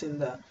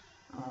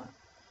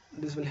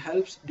will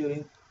helps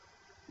during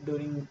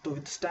to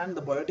withstand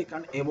the biotic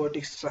and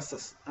abiotic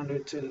stresses, and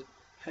it will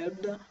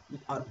help the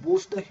or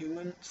boost the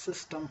human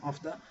system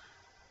of the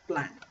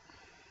plant.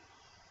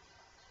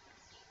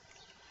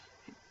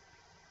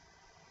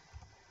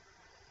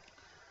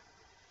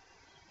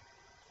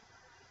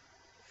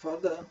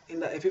 Further,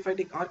 in the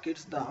epiphytic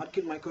orchids, the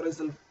orchid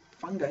mycorrhizal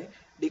fungi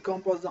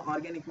decompose the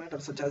organic matter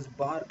such as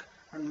bark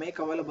and make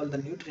available the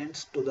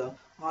nutrients to the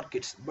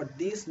orchids. But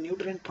this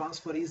nutrient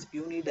transfer is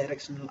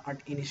unidirectional at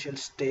initial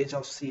stage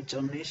of seed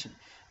germination.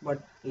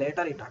 But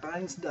later it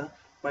attains the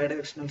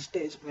bidirectional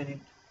stage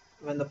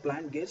when the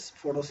plant gets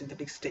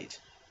photosynthetic stage.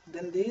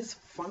 Then this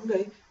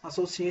fungi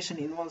association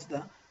involves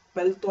the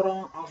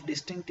plethora of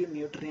distinctive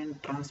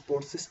nutrient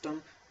transport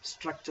system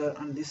structure,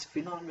 and this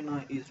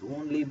phenomena is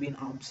only been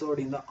observed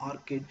in the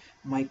orchid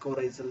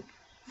mycorrhizal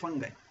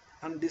fungi.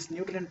 And this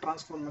nutrient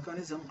transfer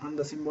mechanism and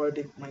the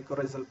symbiotic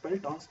mycorrhizal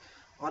peltons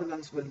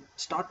organs will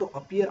start to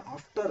appear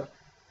after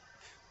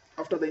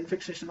the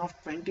infection of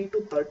 20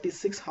 to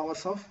 36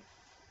 hours of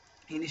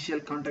initial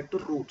contact to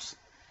roots.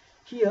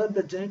 Here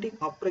the genetic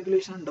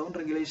upregulation and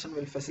downregulation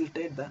will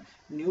facilitate the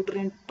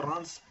nutrient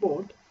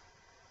transport.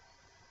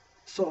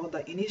 So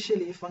the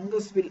initially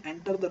fungus will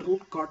enter the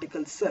root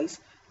cortical cells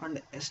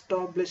and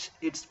establish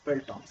its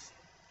peltons.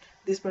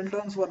 These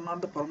peltons were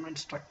not the permanent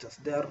structures.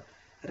 They are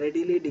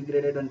readily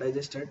degraded and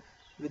digested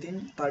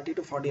within 30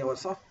 to 40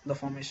 hours of the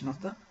formation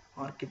of the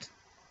orchids,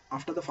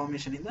 after the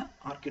formation in the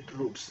orchid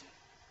roots.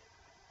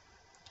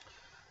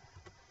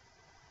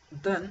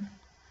 Then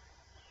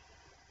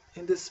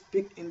in this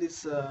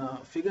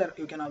figure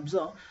you can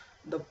observe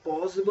the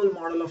possible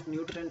model of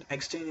nutrient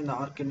exchange in the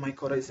orchid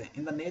mycorrhizae.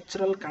 In the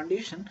natural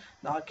condition,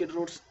 the orchid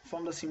roots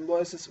form the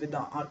symbiosis with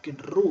the orchid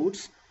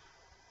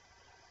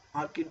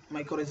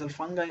mycorrhizal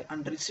fungi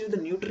and receive the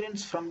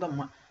nutrients from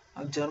the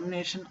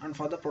germination and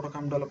further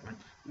protocarp development.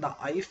 The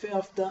hyphae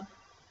of the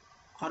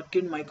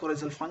orchid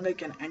mycorrhizal fungi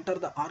can enter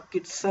the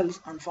orchid cells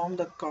and form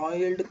the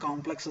coiled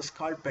complexes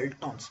called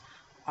peltons.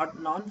 At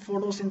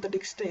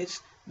non-photosynthetic stage,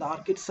 the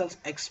orchid cells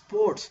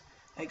export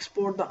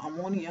the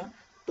ammonia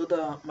to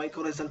the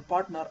mycorrhizal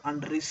partner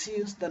and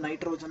receives the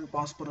nitrogen,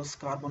 phosphorus,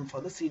 carbon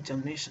for the seed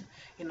germination.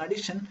 In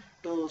addition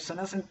to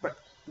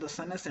the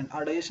senescent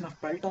or digestion of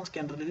peltons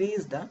can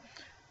release the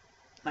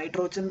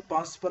nitrogen,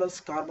 phosphorus,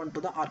 carbon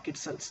to the orchid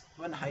cells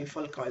when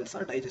hyphal coils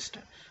are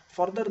digested.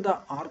 Further, the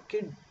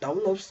orchid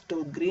develops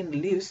to green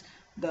leaves.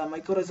 The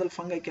mycorrhizal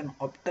fungi can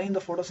obtain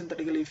the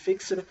photosynthetically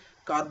fixed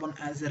carbon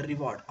as a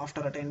reward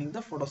after attaining the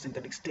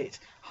photosynthetic stage.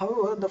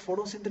 However, the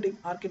photosynthetic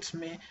orchids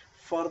may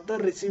further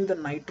receive the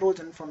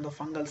nitrogen from the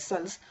fungal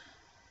cells.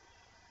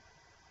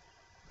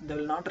 They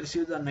will not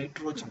receive the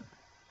nitrogen.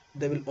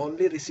 They will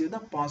only receive the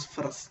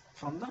phosphorus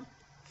from the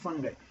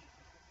fungi.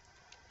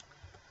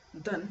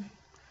 Then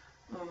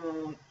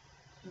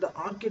the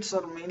orchids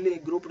are mainly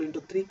grouped into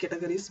three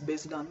categories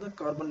based on the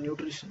carbon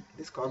nutrition.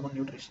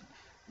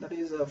 That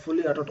is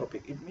fully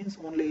autotrophic. It means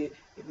only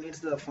it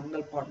needs the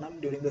fungal partner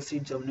during the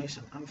seed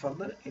germination, and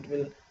further it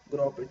will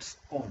grow up its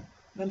own.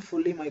 Then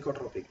fully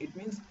mycotrophic. It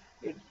means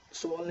it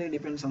solely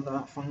depends on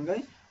the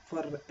fungi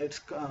for its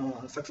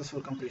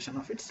successful completion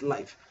of its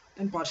life.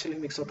 Then partially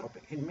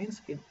mixotrophic. It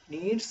means it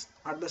needs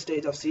at the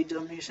stage of seed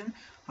germination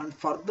and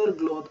further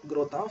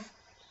growth of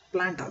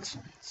plant also.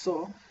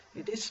 So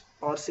it is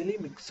partially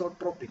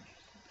mixotrophic.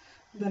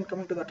 Then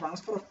coming to the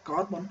transfer of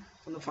carbon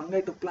from the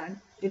fungi to plant,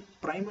 it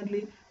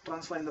primarily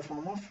transfer in the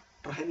form of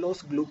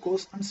trilose,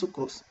 glucose and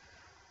sucrose.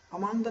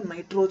 Among the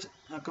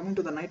coming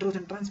to the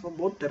nitrogen transfer,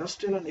 both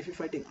terrestrial and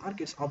epiphytic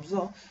orchids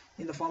observe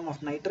in the form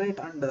of nitrate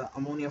and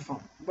ammonia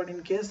form. But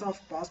in case of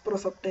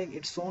phosphorus uptake,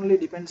 it solely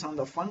depends on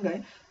the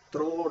fungi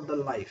throughout the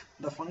life.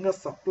 The fungus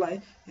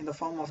supply in the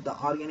form of the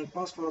organic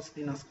phosphorus,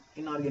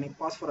 inorganic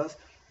phosphorus,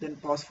 then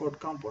phosphate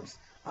compounds.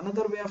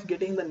 Another way of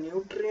getting the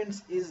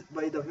nutrients is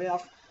by the way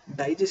of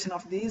digestion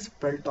of these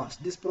peltons.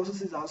 This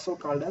process is also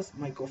called as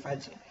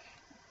mycophagy.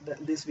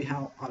 This we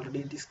have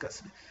already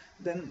discussed.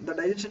 Then the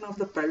digestion of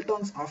the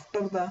peltons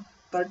after the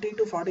 30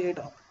 to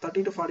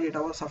 48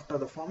 hours after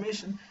the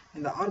formation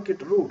in the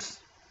orchid roots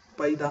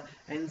by the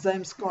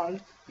enzymes called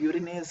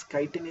urinase,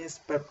 chitinase,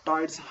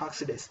 peptides,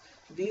 oxidase.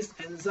 These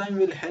enzymes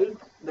will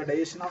help the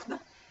digestion of the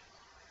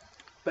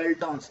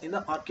peltons in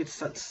the orchid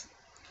cells.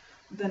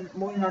 Then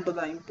moving on to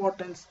the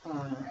importance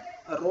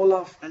role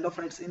of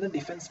endophytes in the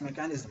defense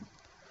mechanism.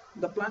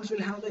 The plants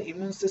will have the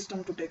immune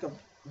system to take up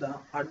the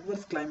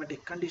adverse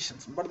climatic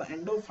conditions, but the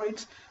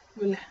endophytes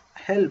will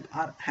help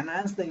or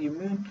enhance the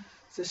immune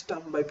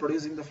system by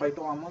producing the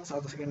phytohormones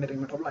or the secondary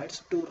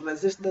metabolites to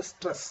resist the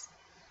stress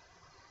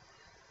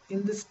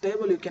In this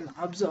table you can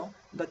observe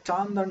the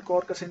Chand and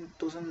Corcus in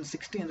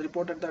 2016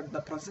 reported that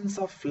the presence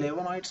of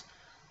flavonoids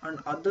and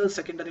other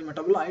secondary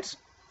metabolites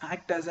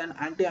act as an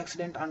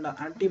antioxidant and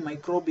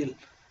antimicrobial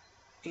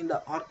in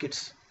the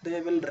orchids.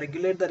 They will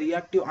regulate the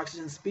reactive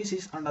oxygen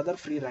species and other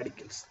free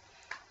radicals.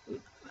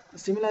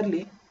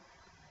 Similarly,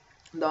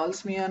 the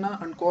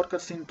Alsmiana and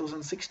Corcus in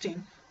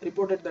 2016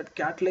 reported that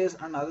catalase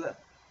and other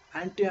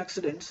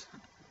antioxidants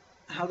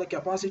have the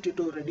capacity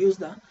to reduce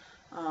the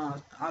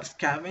or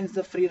scavenge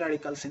the free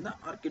radicals in the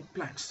orchid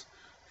plants.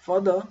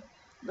 Further,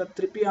 the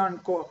Trippier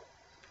and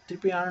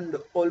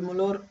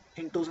Olmuller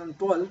in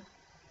 2012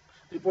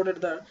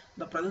 reported that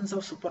the presence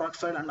of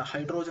superoxide and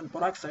hydrogen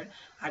peroxide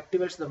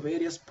activates the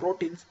various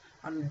proteins,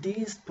 and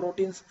these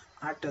proteins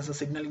act as a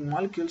signaling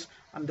molecules,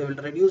 and they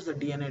will reduce the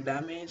DNA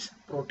damage,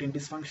 protein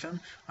dysfunction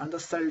and the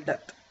cell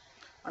death.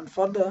 And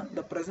further,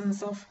 the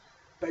presence of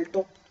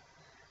Pestalopsis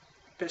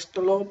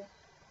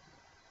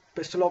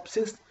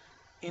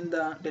in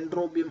the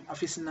Dendrobium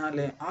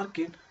officinale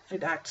orchid,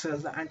 it acts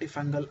as the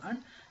antifungal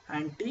and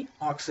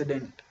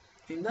antioxidant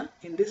in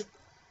this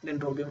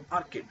Dendrobium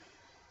orchid.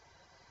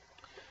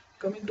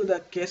 Coming to the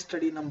case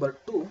study number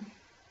 2,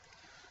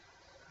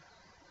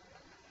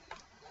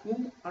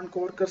 Hu and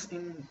Corcus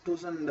in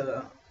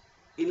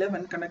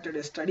 2011 conducted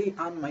a study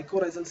on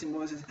mycorrhizal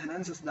symbiosis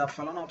enhances the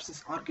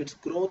Phalaenopsis orchids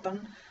growth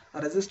and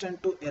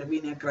resistant to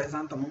Erwinia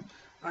chrysanthemum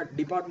at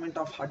Department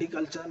of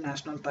Horticulture,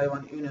 National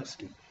Taiwan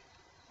University.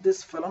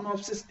 This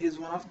Phalaenopsis is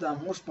one of the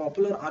most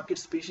popular orchid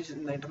species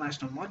in the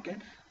international market,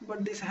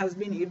 but this has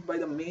been hit by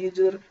the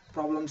major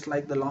problems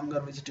like the longer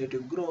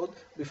vegetative growth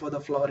before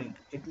the flowering.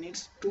 It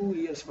needs 2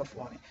 years for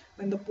flowering.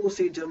 Then the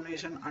post-seed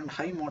germination and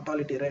high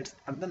mortality rates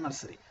at the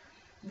nursery.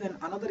 Then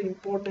another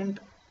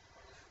important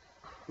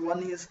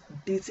one is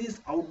disease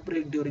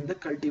outbreak during the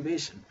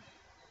cultivation.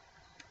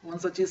 One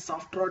such is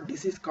soft rot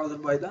disease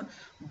caused by the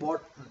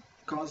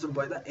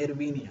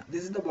Erwinia.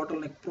 This is the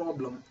bottleneck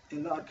problem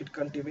in the orchid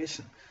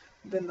cultivation.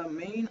 Then the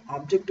main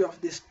objective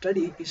of this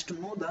study is to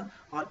know the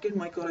orchid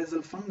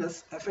mycorrhizal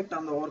fungus effect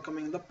on the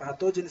overcoming the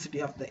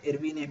pathogenicity of the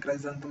Erwinia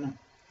chrysanthemum.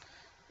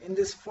 In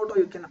this photo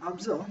you can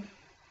observe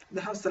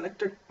they have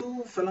selected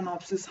 2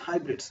 Phalaenopsis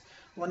hybrids.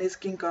 One is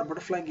king car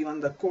butterfly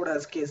given the code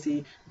as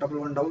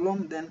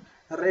KC1111, then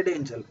red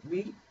angel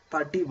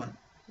V31,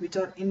 which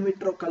are in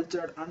vitro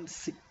cultured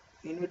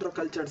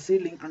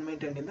seedling and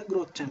maintained in the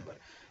growth chamber.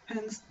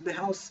 Hence they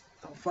have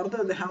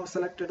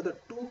selected the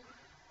two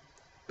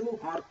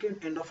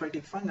orchid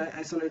endophytic fungi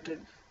isolated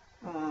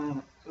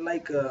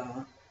like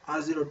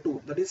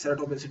R02, that is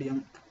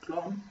Ceratobasidium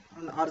clone,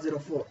 and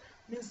R04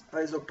 means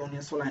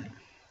Rhizoctonia solani.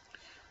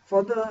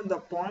 Further, the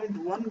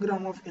 0.1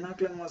 gram of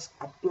inoculum was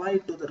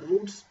applied to the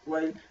roots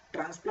while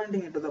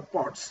transplanting into the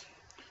pots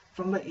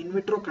from the in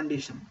vitro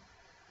condition.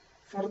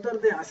 Further,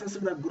 they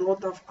assessed the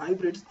growth of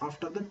hybrids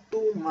after the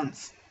 2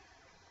 months.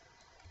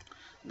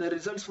 The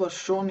results were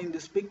shown in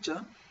this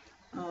picture.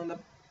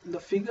 The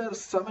figure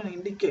 7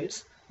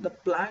 indicates the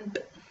plant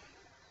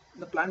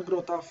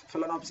growth of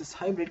Phalaenopsis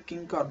hybrid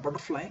king car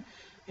butterfly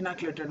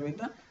inoculated with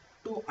the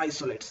 2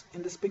 isolates.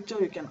 In this picture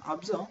you can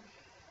observe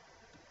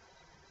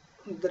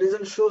the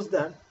result shows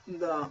that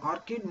the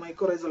orchid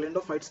mycorrhizal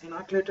endophytes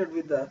inoculated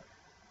with the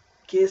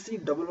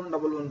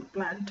KC1111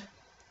 plant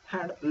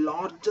had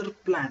larger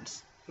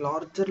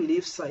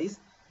leaf size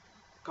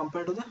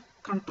compared to the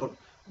control.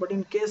 But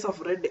in case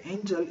of red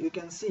angel you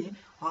can see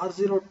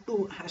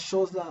R02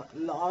 shows the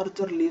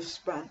larger leaf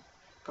span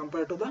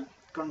compared to the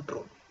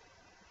control,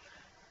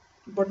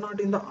 but not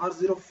in the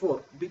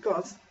R04,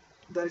 because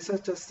the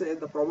researchers say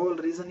the probable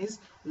reason is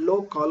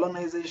low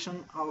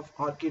colonization of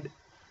orchid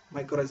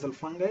mycorrhizal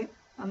fungi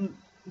and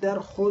they are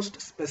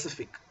host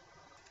specific.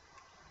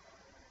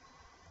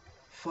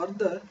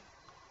 Further,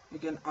 you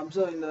can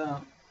observe in the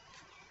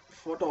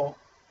photo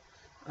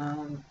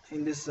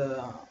in this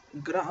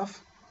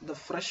graph the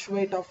fresh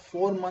weight of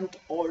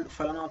 4-month-old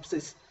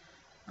Phalaenopsis,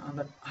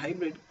 the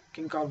hybrid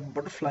king car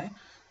butterfly.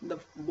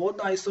 Both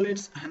the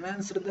isolates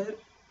enhanced their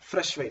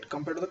fresh weight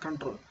compared to the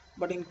control,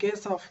 but in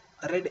case of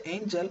red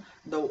angel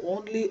the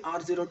only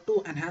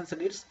R02 enhanced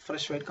its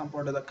fresh weight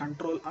compared to the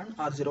control and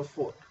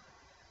R04.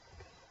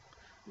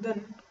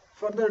 Then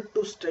further,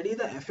 to study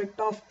the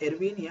effect of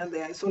Erwinia,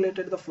 they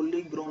isolated the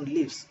fully grown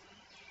leaves,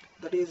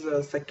 that is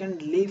the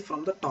second leaf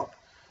from the top.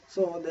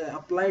 So they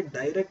applied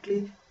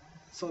directly,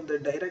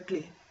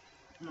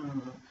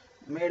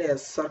 made a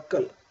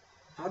circle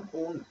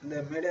or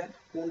they made a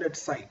wounded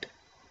site.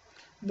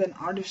 Then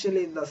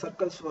artificially the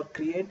circles were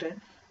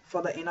created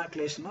for the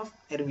inoculation of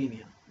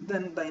Erwinia.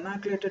 Then the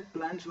inoculated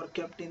plants were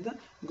kept in the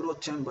growth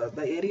chamber.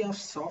 The area of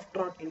soft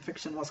rot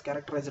infection was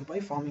characterized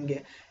by forming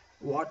a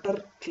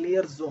water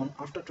clear zone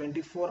after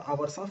 24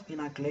 hours of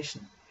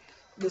inoculation.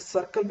 The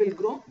circle will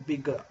grow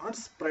bigger or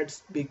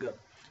spreads bigger.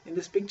 In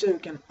this picture you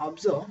can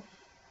observe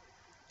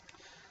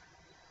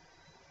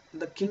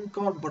the king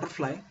car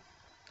butterfly.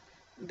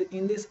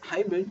 In this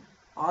hybrid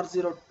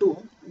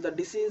R02, the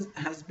disease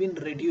has been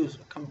reduced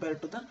compared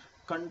to the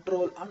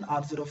control and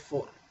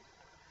R04.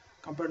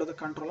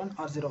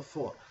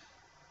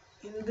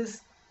 In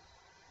this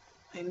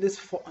in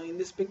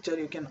this picture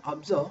you can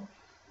observe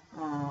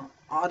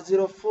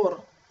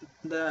R04,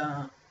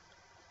 the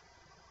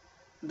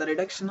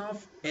reduction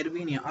of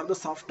Erwinia or the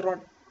soft rot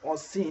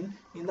was seen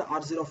in the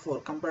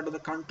R04 compared to the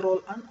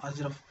control and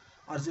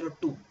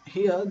R02.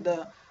 Here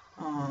the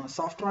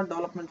soft rot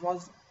development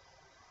was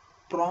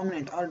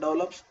prominent or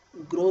develops,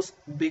 grows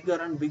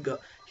bigger and bigger.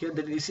 Here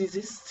the disease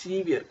is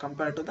severe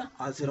compared to the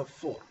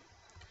R04.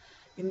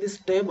 In this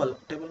table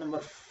number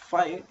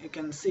 5, you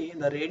can see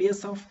the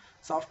radius of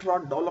soft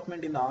rot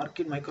development in the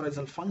orchid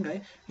mycorrhizal fungi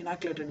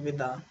inoculated with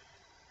the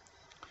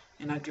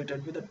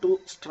two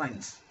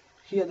strains.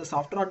 Here the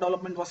soft rot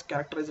development was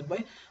characterized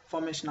by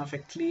formation of a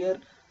clear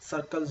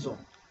circle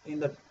zone. In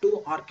the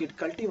two orchid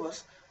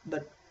cultivars,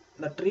 the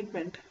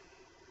treatment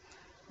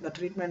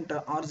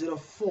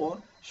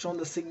R04 shown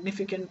the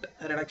significant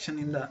reduction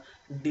in the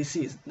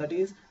disease, that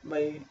is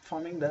by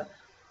forming the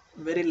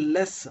very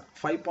less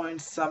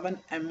 5.7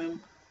 mm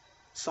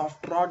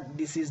soft rot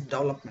disease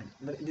development.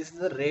 This is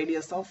the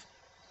radius of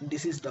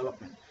disease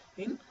development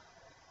in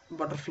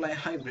butterfly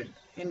hybrid.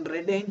 In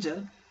red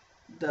angel,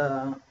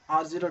 the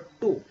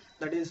R02,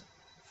 that is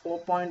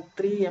 4.3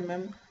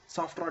 mm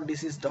soft rot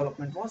disease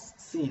development was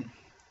seen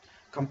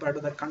compared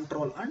to the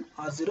control and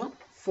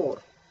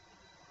R04.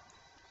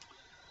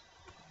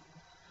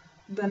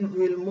 Then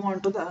we will move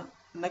on to the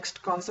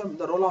next concept,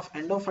 the role of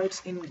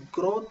endophytes in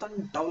growth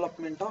and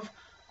development of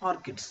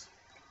orchids.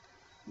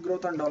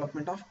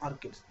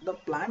 The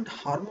plant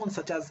hormones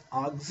such as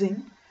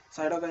auxin,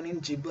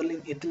 cytokinin,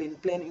 gibberellin,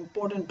 ethylene play an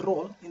important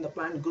role in the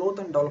plant growth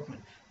and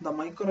development. The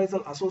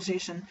mycorrhizal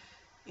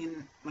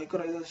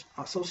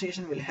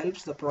association will help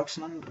the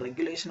production and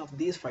regulation of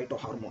these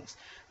phytohormones.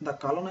 The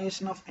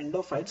colonization of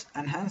endophytes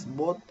enhance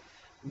both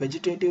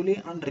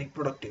vegetatively and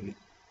reproductively,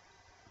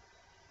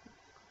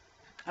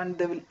 and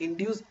they will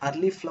induce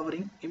early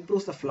flowering,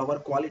 improves the flower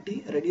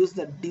quality, reduce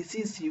the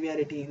disease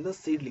severity in the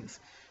seedlings.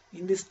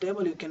 In this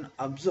table you can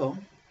observe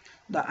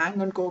the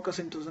Ang and Coccus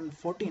in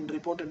 2014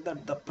 reported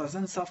that the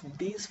presence of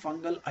these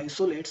fungal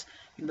isolates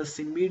in the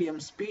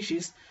Symbidium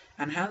species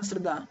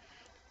enhanced the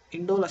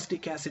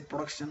indolactic acid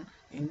production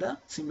in the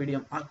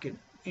Symbidium orchid.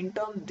 In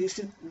turn,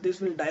 this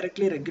will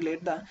directly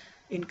regulate the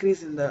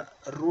increase in the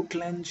root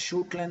length,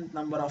 shoot length,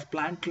 number of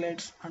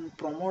plantlets, and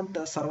promote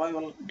the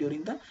survival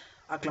during the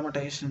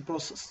acclimatization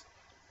process.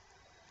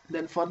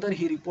 Then further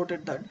he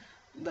reported that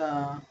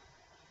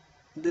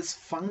this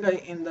fungi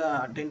in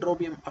the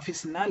Dendrobium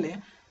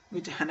officinale,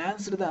 which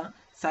enhanced the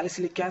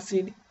salicylic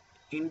acid,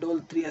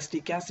 indole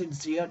 3-acetic acid,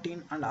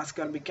 zeatin, and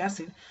ascorbic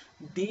acid,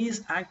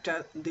 these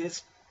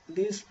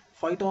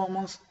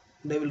phytohormones,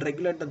 they will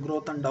regulate the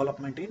growth and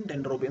development in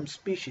Dendrobium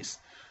species.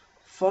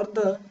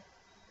 Further,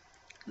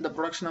 the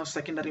production of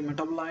secondary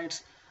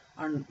metabolites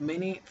and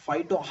many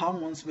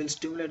phytohormones will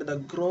stimulate the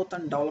growth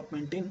and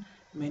development in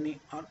many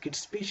orchid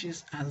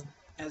species,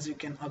 as you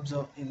can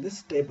observe in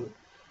this table.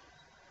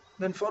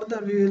 Then further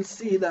we will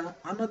see the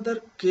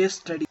another case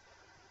study.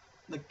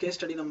 The case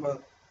study number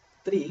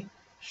 3,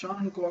 Sean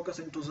and co-workers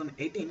in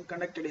 2018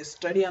 conducted a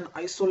study on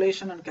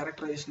isolation and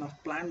characterization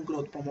of plant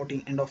growth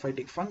promoting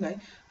endophytic fungi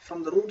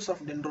from the roots of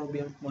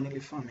Dendrobium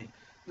moniliforme.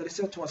 The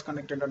research was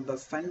conducted at the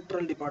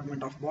Central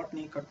Department of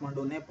Botany,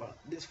 Kathmandu, Nepal.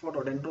 This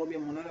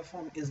Dendrobium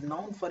moniliforme is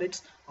known for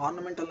its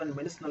ornamental and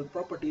medicinal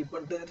property,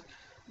 but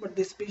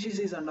this species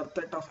is under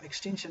threat of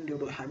extinction due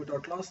to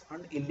habitat loss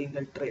and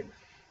illegal trade.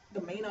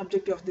 The main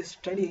objective of this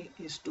study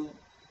is to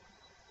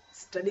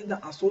study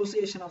the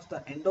association of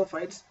the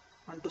endophytes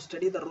and to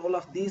study the role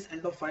of these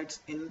endophytes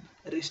in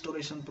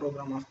restoration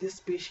program of this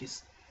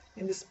species.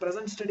 In this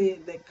present study,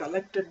 they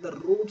collected the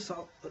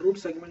root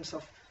segments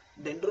of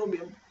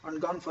Dendrobium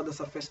and gone for the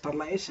surface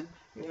sterilization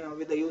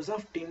with the use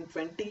of tin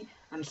 20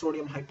 and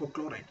sodium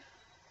hypochlorite.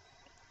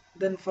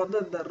 Then further,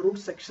 the root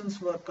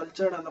sections were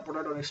cultured on the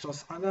potato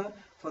dextrose agar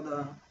for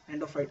the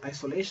endophyte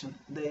isolation.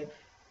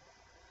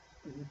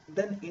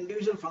 Then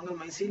individual fungal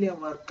mycelia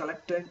were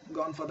collected,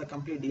 gone for the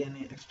complete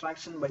DNA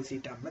extraction by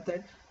CTAB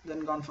method,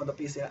 then gone for the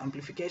PCR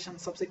amplification,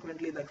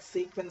 subsequently the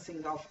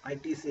sequencing of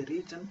ITC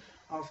region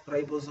of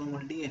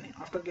ribosomal DNA.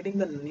 After getting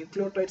the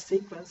nucleotide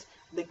sequence,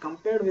 they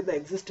compared with the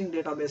existing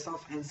database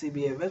of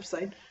NCBA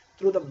website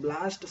through the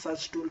blast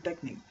search tool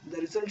technique.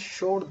 The results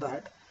showed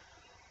that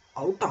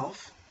out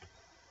of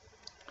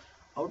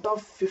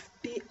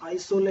 50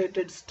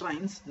 isolated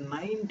strains,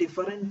 9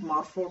 different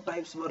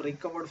morphotypes were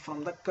recovered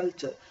from the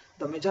culture.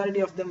 The majority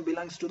of them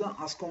belongs to the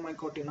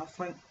Ascomycotina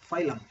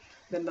phylum.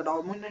 Then the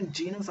dominant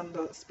genus and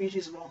the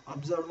species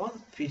observed was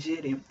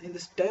Fusarium. In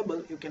this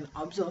table, you can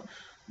observe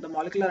the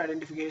molecular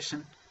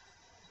identification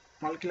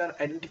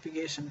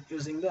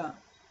using the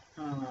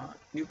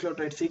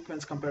nucleotide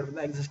sequence compared with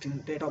the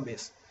existing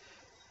database.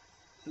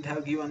 They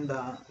have given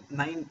the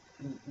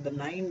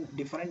nine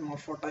different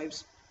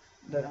morphotypes,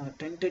 the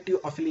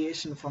tentative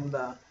affiliation from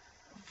the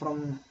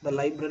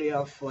library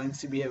of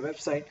NCBA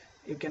website.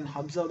 You can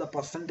observe the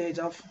percentage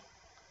of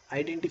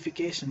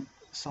identification.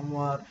 Some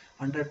are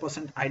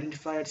 100%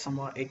 identified, some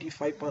are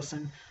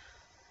 85%.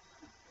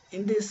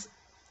 In this,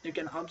 you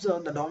can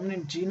observe the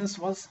dominant genus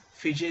was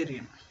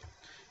Fusarium.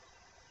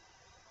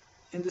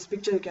 in this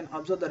picture you can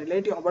observe the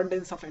relative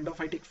abundance of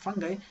endophytic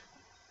fungi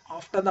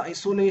after the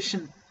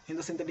isolation in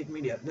the synthetic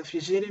media. The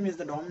Fusarium is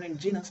the dominant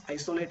genus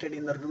isolated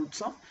in the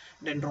roots of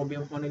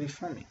Dendrobium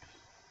moniliforme.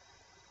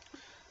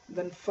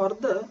 Then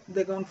further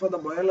they gone for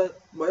the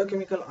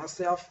biochemical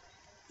assay of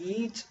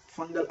each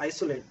fungal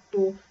isolate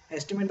to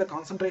estimate the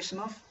concentration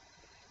of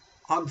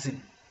auxin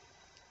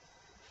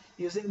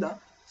using the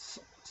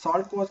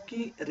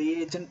Tsavkelova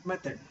reagent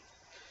method.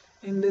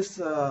 In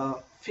this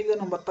figure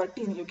number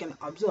 13 you can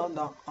observe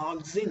the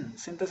auxin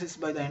synthesis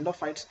by the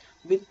endophytes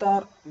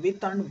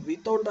with and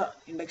without the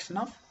induction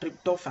of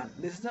tryptophan.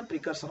 This is the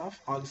precursor of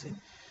auxin.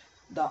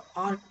 The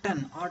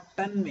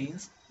R10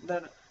 means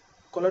that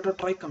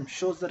Colletotrichum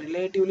shows the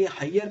relatively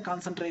higher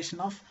concentration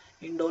of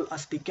indole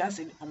acetic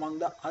acid among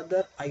the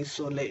other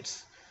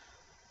isolates.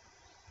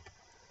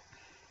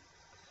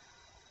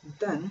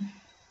 Then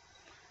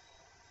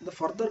the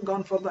further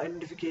gone for the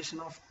identification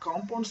of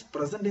compounds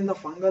present in the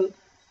fungal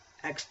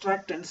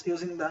extractants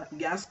using the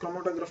gas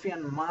chromatography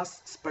and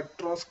mass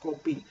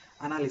spectroscopy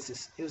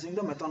analysis using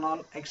the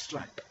methanol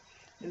extract.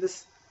 In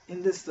this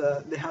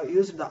they have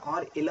used the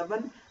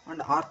R11 and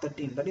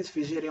R13, that is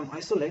Fusarium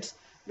isolates.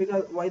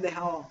 Because why they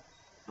have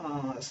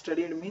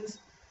studied means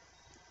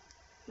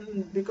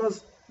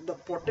because the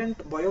potent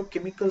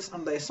biochemicals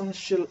and the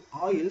essential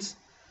oils,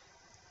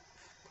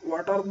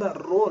 what are the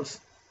roles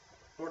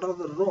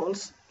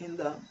in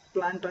the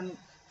plant and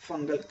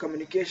fungal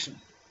communication.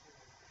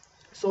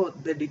 So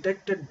they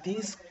detected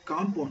these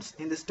compounds.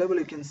 In this table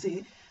you can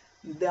see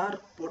they are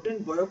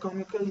potent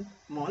biochemical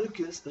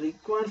molecules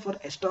required for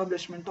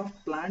establishment of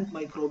plant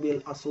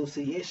microbial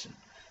association,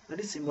 that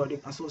is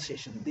symbiotic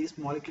association. These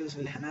molecules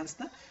will enhance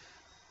the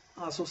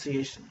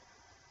association,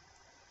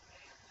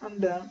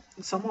 and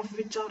some of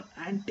which are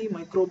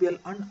antimicrobial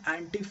and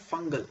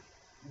antifungal.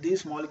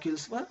 These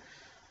molecules were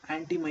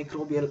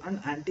antimicrobial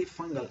and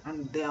antifungal,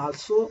 and they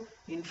also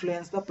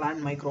influence the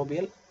plant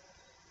microbial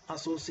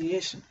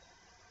association.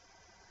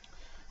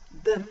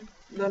 Then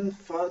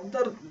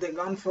further they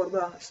gone for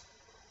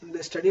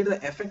they studied the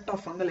effect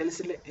of fungal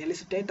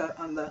elicitator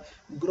and the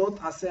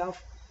growth assay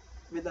of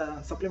with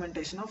the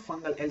supplementation of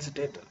fungal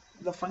elicitator.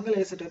 The fungal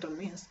elicitator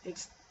means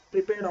it's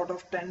prepared out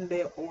of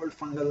 10-day-old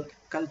fungal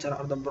culture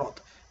or the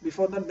broth.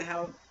 Before that they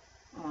have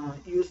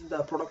used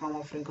the protocollum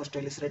of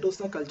Rhinchostelis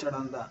retusa cultured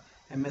on the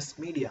MS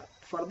media.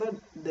 Further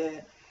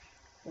they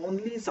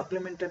only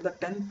supplemented the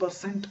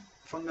 10%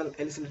 fungal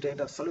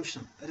elicitator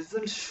solution.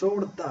 Results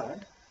showed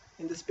that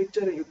in this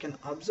picture you can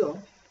observe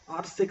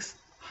R6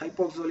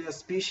 Hypoxolia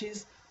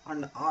species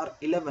and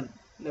R11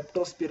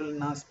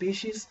 Leptospirulina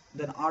species,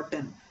 then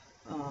R10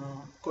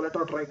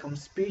 Colletotrichum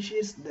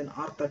species, then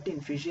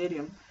R13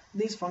 Fusarium.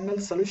 These fungal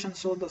solutions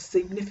show the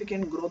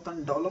significant growth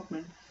and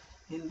development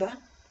in the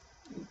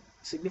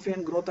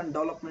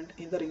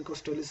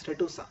Rhinchostelis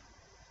retusa.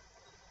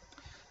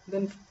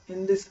 Then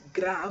in these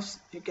graphs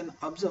you can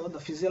observe the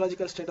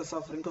physiological status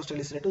of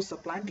Rhinchostelis retusa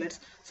plantlets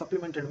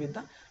supplemented with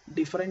the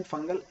different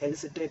fungal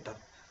elicitator.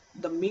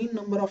 The mean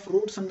number of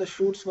roots and the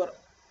shoots were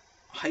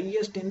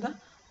highest in the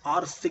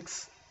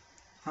R6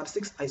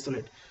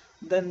 isolate.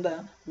 Then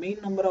the mean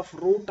number of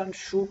root and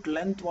shoot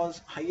length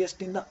was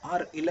highest in the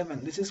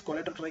R11. This is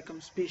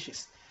Colletotrichum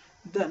species.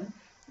 Then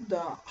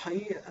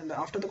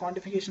after the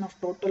quantification of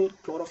total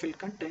chlorophyll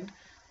content,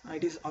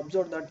 it is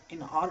observed that in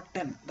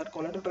R10 that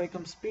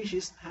Colletotrichum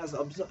species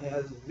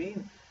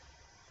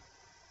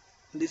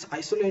this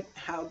isolate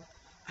have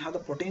the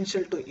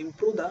potential to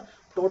improve the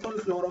total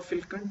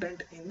chlorophyll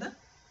content in the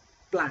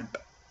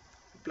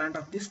plant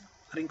of this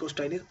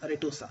Rhinchostelis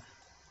retusa.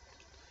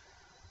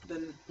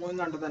 Then moving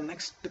on to the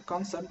next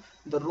concept,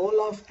 the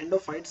role of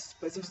endophytes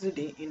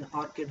specificity in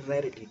orchid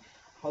rarity.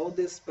 How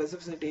this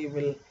specificity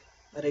will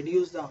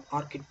reduce the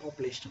orchid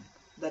population.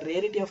 The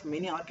rarity of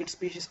many orchid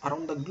species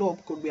around the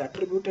globe could be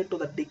attributed to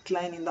the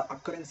decline in the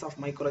occurrence of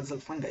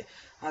mycorrhizal fungi,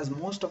 as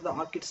most of the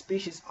orchid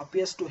species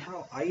appears to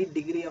have high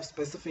degree of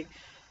specific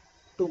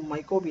to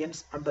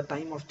mycobians at the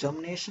time of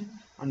germination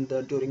and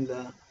during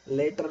the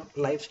later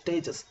life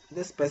stages.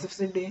 This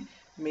specificity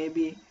may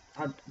be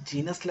at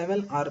genus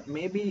level or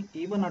maybe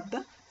even at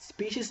the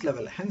species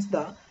level. Hence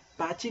the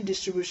patchy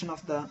distribution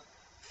of the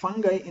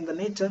fungi in the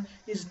nature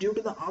is due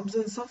to the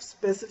absence of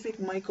specific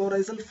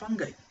mycorrhizal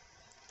fungi.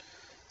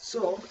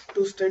 So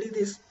to study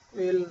this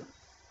we'll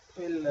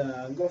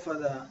go for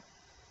the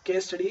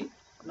case study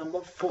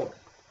number 4.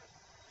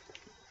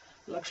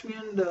 Lakshmi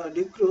and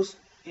Ducruz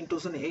in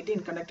 2018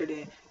 conducted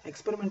an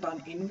experiment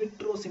on in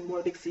vitro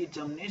symbiotic seed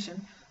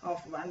germination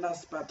of Vanda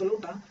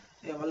spatuluta,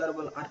 a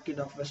vulnerable orchid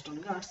of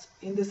Western Ghats.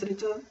 In this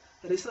research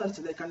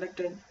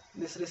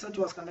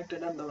was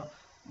conducted at the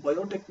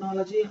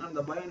Biotechnology and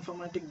the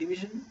Bioinformatics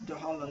Division,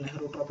 Jawaharlal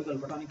Nehru Tropical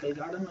Botanical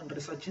Garden and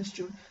Research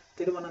Institute,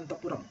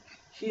 Thiruvananthapuram.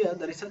 Here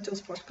the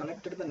researchers first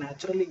collected the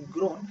naturally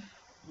grown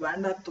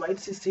Vanda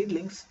thwaites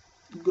seedlings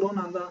grown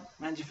on the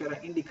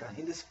Mangifera indica.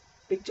 In this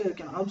picture you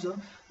can observe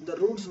the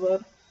roots were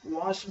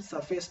washed,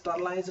 surface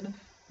sterilized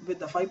with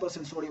the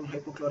 5% sodium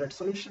hypochlorite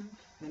solution,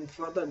 then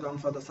further gone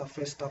for the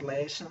surface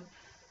sterilization,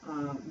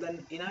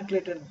 then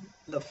inoculated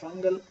the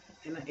fungal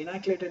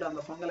inoculated on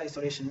the fungal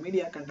isolation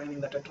media containing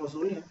the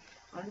tetrazoolium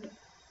and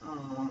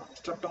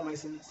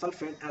streptomycin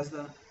sulfate as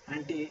the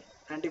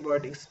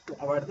antibiotics to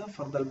avoid the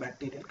further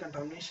bacterial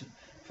contamination.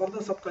 Further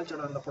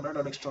subcultured on the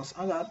potato dextrose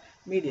agar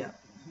media.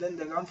 Then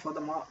they gone for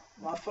the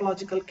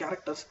morphological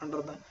characters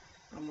under the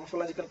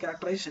morphological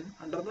characterization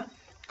under the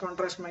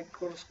contrast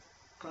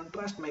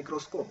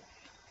microscope,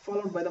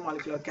 followed by the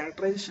molecular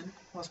characterization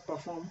was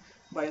performed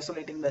by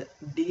isolating the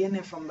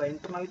DNA from the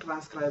internal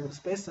transcribable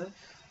spacer.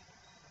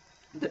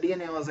 The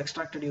DNA was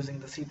extracted using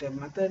the C-type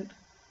method.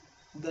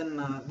 Then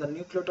the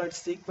nucleotide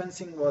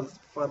sequencing was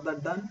further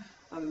done,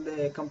 and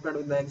they compared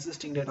with the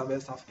existing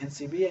database of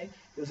NCBI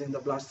using the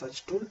blood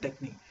search tool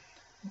technique.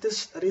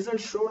 This result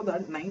showed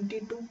that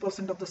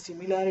 92% of the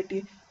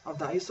similarity of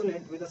the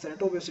isolate with the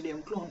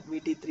Ceratobasidium clone,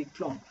 VT3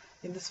 clone.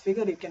 In this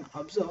figure, you can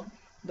observe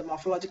the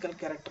morphological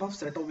character of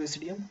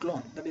Ceratobasidium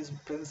clone, that is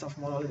presence of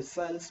monolid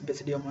cells,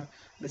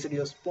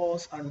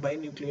 basidiospores, and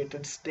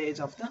binucleated stage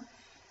of the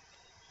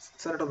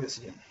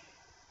Ceratobasidium.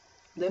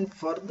 Then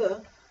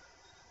further,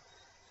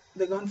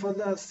 they gone for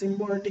the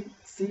symbiotic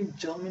seed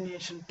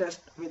germination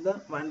test with the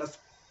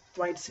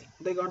Endophyte seed.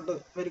 They got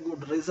the very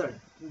good result.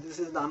 This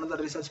is the another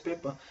research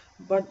paper,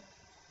 but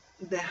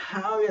they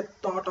have a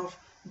thought of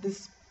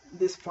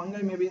this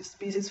fungi may be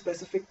species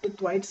specific to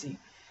Thwite seed.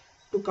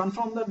 To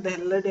confirm that, they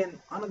led in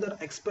another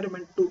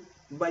experiment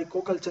by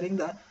co-culturing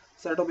the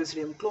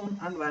Ceratobasidium clone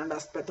and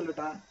Vandas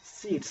petulata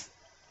seeds.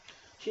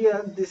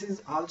 Here, this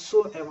is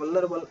also a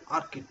vulnerable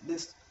orchid.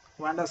 This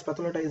Vandas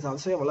petulata is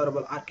also a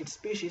vulnerable orchid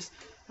species,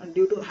 and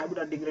due to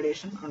habitat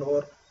degradation and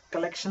or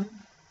collection,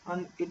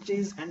 and it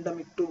is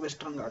endemic to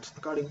Western Ghats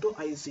according to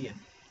IUCN.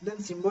 Then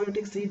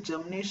symbiotic seed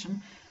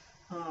germination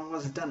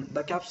was done.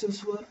 The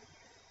capsules were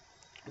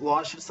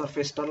washed,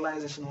 surface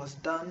sterilization was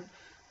done.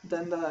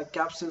 Then the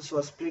capsules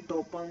were split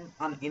open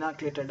and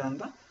inoculated on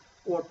the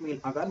oatmeal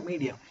agar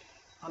medium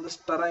on the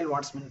sterile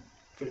Wattsman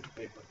filter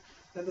paper.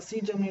 Then the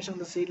seed germination,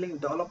 the seedling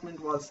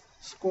development was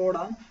scored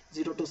on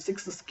 0 to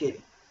 6 scale.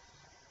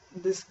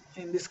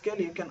 In this scale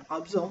you can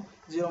observe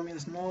 0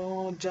 means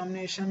no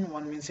germination,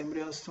 1 means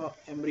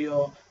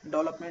embryo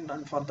development,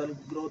 and further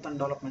growth and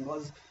development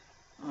was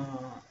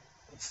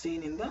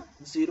seen in the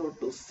 0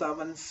 to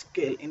 7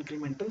 scale,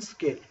 incremental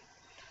scale.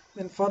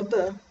 Then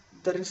further,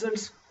 the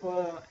results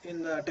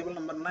in the table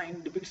number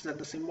 9 depicts that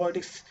the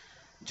symbiotic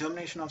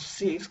germination of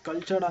seeds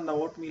cultured on the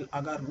oatmeal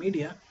agar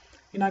media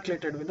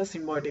inoculated with the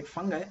symbiotic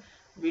fungi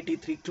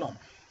VT3 clone.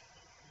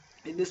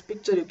 In this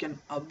picture you can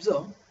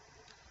observe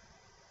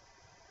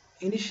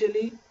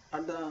initially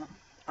at the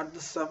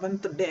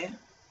 7th day,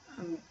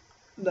 and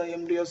the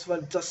embryos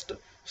were just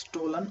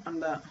stolen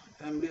and the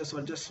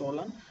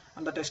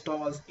testa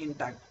was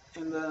intact.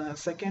 In the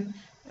second,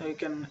 you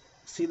can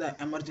see the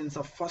emergence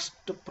of first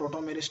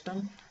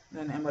protomeristem,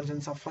 then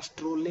emergence of first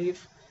true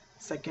leaf,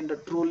 second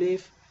true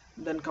leaf,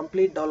 then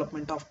complete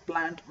development of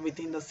plant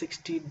within the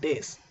 60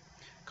 days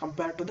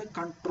compared to the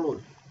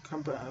control.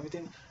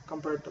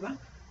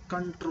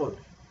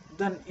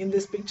 Then in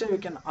this picture you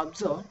can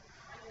observe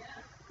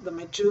the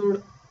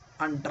matured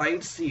and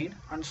dried seed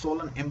and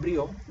swollen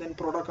embryo, then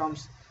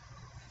protocoms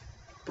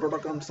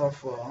of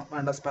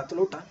Vandas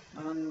petulata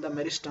and the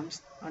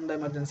meristems, and the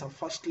emergence of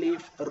first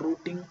leaf,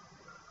 rooting,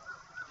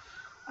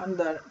 and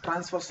the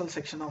transversal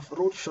section of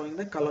root showing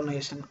the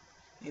colonization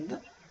in the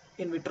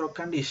in vitro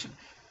condition.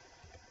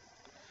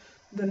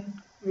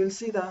 Then we will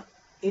see the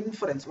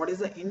inference. What is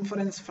the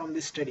inference from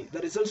this study? The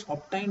results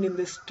obtained in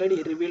this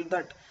study revealed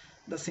that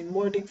the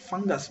symbiotic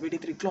fungus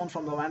VT3 clone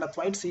from the Vanda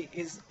Thwite seed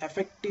is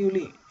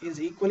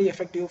equally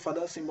effective for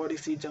the symbiotic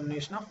seed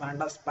germination of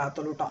Vandas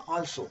petulata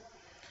also.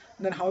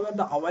 Then however,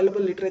 the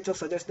available literature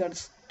suggests that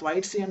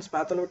Thwite seed and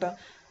Petulata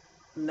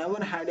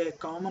never had a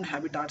common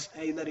habitats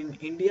either in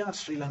India or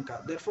Sri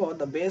Lanka. Therefore,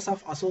 the base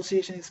of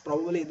association is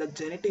probably the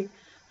genetic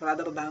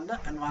rather than the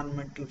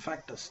environmental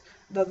factors.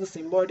 Thus, the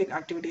symbiotic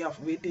activity of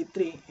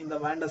VT3 in the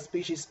Vanda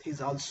species is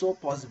also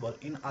possible.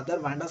 In other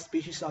Vanda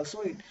species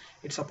also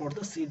it supports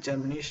the seed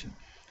germination.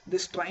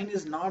 This strain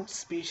is not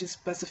species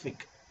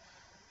specific.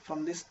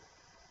 From this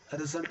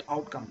result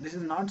outcome, this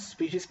is not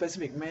species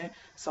specific, may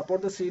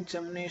support the seed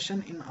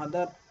germination in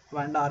other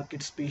Vanda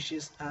orchid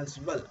species as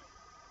well.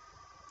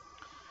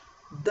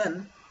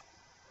 Then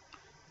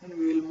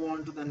we will move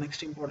on to the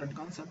next important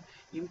concept,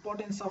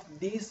 importance of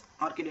these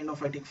orchid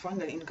endophytic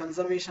fungi in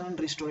conservation and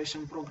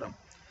restoration program.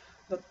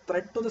 The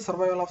threat to the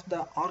survival of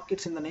the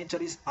orchids in the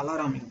nature is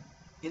alarming.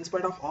 In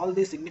spite of all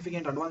these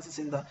significant advances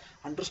in the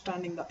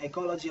understanding the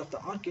ecology of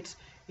the orchids,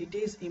 it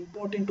is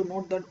important to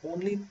note that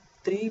only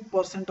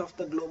 3% of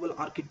the global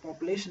orchid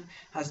population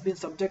has been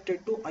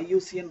subjected to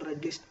IUCN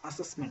Red List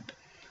assessment.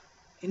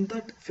 In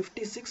that,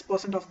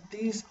 56% of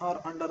these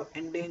are under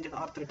endangered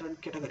or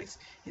threatened categories.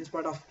 In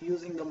spite of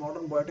using the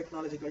modern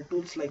biotechnological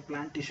tools like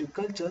plant tissue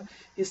culture,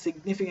 is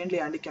significantly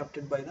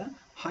handicapped by the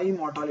high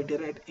mortality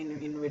rate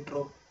in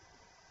vitro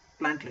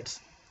plantlets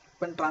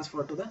when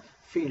transferred to the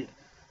field.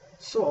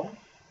 So,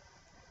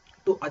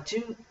 to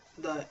achieve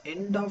the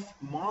end of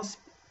mass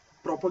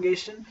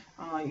propagation,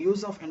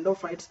 use of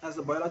endophytes as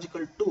a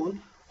biological tool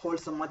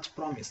holds much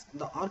promise.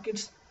 The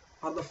orchids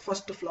are the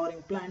first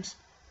flowering plants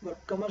were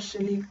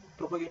commercially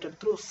propagated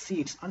through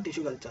seeds and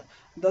tissue culture.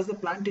 Thus, the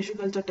plant tissue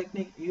culture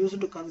technique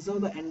used to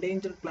conserve the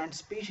endangered plant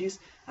species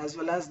as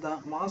well as the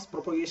mass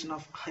propagation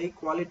of high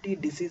quality,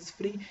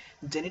 disease-free,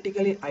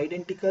 genetically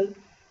identical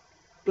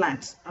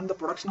plants and the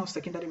production of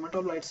secondary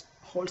metabolites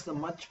holds the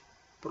much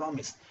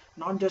promise,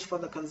 not just for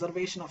the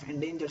conservation of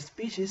endangered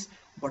species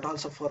but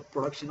also for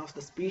production of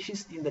the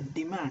species in the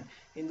demand,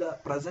 in the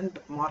present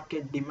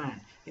market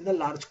demand in the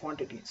large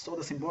quantity. So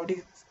the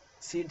symbiotic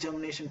seed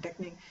germination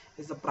technique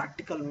is the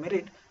practical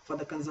merit for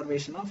the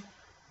conservation of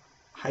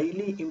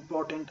highly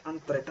important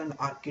and threatened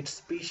orchid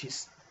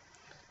species.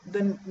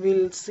 Then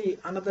we'll see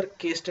another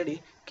case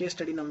study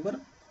number.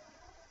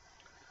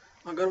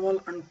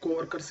 Agarwal and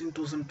co-workers in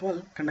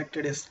 2012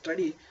 conducted a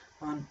study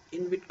on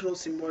in vitro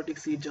symbiotic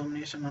seed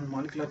germination and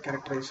molecular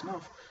characterization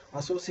of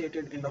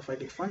associated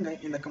endophytic fungi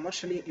in the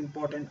commercially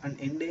important and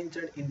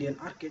endangered Indian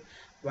orchid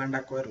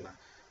Vanda coerla.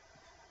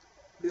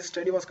 This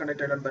study was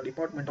conducted at the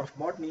Department of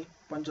Botany,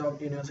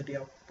 Punjab University,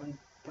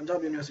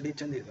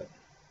 Chandigarh.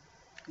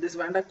 This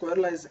Vanda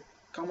coerla is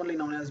commonly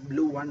known as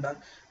blue vanda.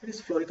 It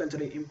is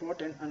floriculturally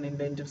important and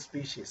endangered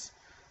species.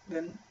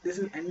 Then this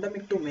is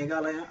endemic to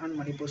Meghalaya and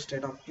Manipur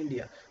state of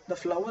India. The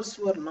flowers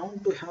were known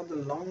to have the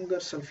longer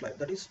shelf life,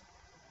 that is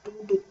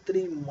 2 to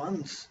 3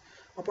 months.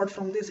 Apart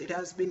from this, it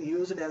has been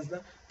used as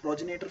the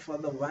progenitor for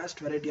the vast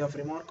variety of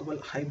remarkable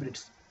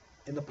hybrids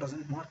in the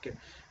present market.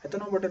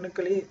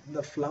 Ethnobotanically,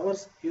 the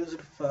flowers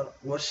used for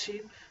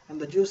worship and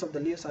the juice of the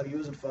leaves are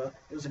used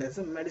as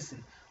a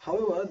medicine.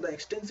 However, the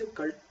extensive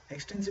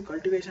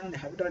cultivation and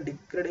habitat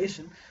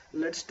degradation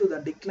leads to the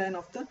decline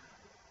of the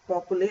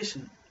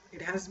population.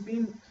 It has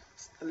been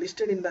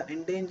listed in the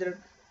endangered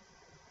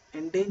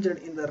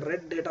in the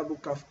Red Data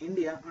Book of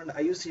India and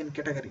IUCN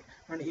category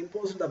and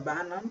imposed the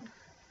ban on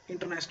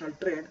international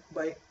trade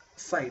by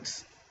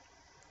CITES.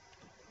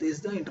 This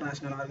is the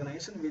international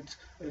organization which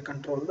will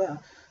control the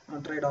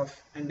trade of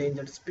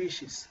endangered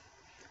species.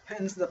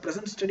 Hence, the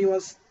present study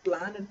was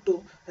planned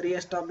to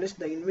re-establish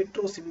the in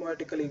vitro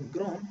symbiotically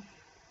grown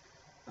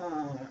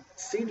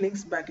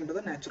seedlings back into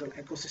the natural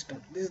ecosystem.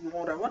 This is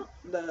moreover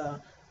the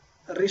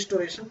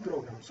restoration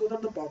program so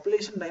that the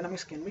population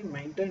dynamics can be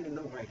maintained in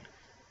the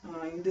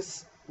wild. In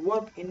this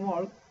works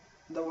involve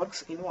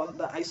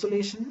the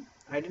isolation,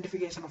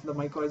 identification of the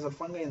mycorrhizal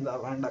fungi in the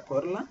Vanda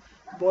coerla,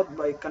 both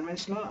by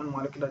conventional and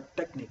molecular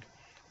technique.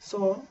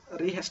 So,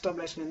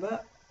 re-establishing in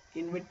the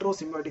in vitro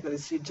symbiotically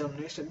seed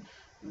germination,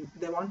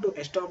 they want to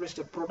establish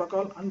the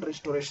protocol and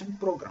restoration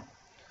program.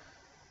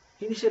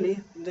 Initially,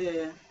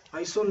 they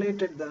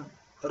isolated the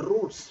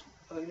roots.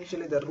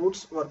 Initially, the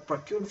roots were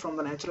procured from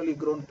the naturally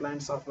grown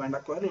plants of Vanda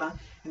coerla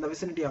in the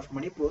vicinity of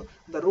Manipur.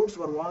 The roots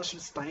were washed,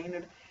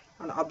 stained,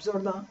 and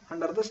observed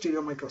under the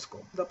stereo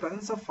microscope. The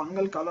presence of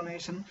fungal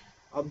colonization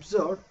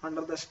observed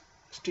under the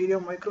stereo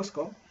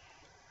microscope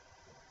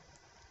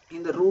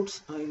in the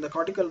roots, in the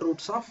cortical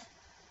roots of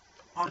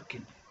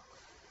orchid.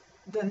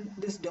 Then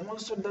this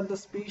demonstrated that the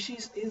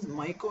species is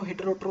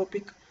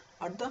mycoheterotropic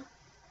at the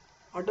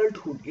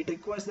adulthood. It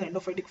requires the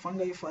endophytic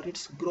fungi for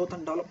its growth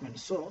and development.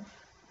 So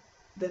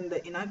then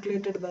they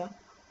inoculated the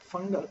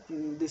fungal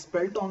these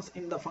peltons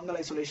in the fungal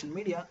isolation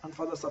media and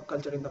for the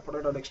subculture in the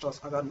potato dextrose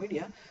agar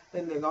media.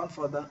 Then they gone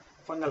for the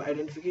fungal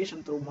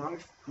identification through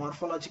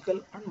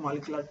morphological and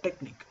molecular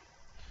technique.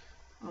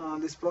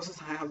 This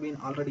process I have been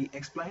already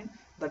explained.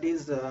 That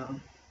is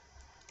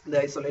they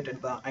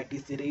isolated the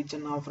ITC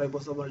region of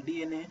ribosomal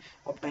DNA,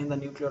 obtained the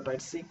nucleotide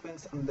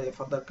sequence, and they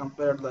further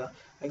compared the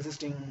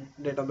existing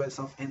database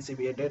of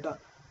NCBA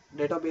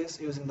database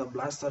using the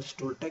blast search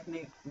tool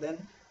technique. Then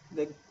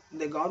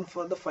they gone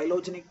for the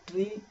phylogenetic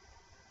tree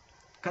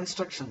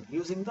construction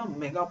using the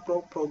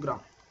MegaPro program.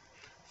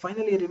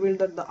 Finally revealed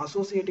that the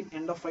associating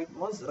endophyte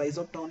was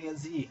Rhizoctonia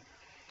ZE.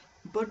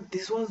 But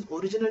this was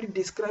originally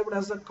described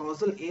as the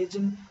causal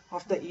agent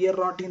of the ear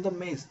rot in the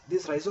maize.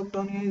 This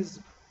Rhizoctonia is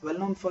well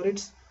known for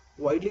its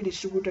widely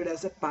distributed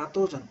as a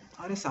pathogen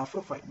or a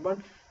saprophyte. But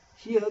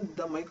here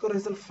the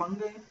mycorrhizal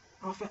fungi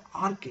of an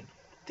orchid.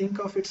 Think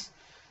of its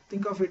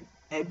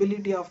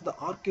ability of the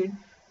orchid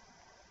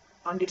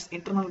and its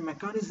internal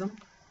mechanism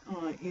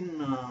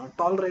in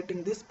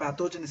tolerating this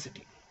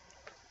pathogenicity.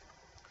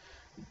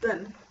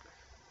 Then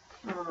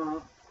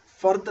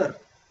further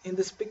in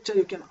this picture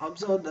you can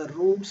observe the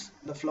roots,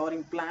 the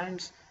flowering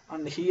plants,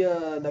 and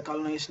here the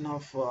colonization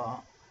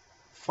of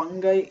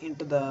fungi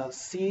into the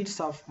seeds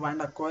of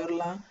Vanda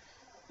coerla.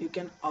 You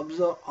can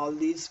observe all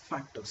these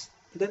factors.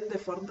 Then they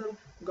further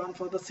gone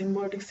for the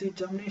symbiotic seed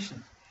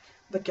germination.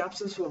 The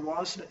capsules were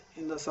washed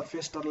in the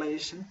surface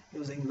sterilization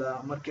using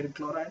the mercury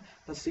chloride.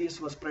 The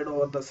seeds were spread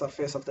over the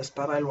surface of the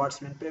sterile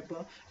Wattsman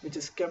paper, which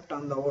is kept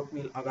on the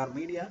oatmeal agar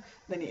media.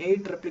 Then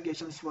 8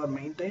 replications were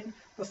maintained.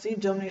 The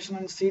seed germination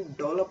and seed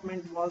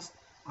development was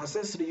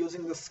assessed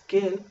using the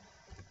scale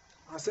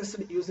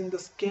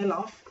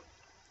of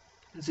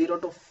 0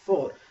 to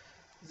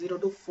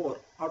 4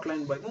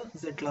 outlined by the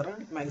Zettler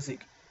and Magzik.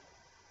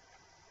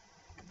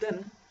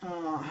 Then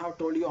I have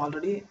told you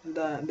already,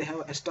 they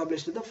have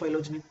established the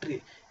phylogenetic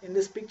tree. In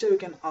this picture you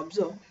can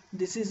observe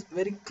this is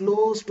very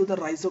close to the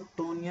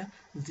Rhizoctonia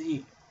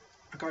Z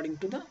according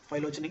to the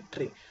phylogenetic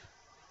tree.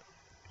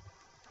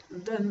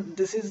 Then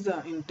this is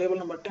the, in table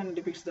number 10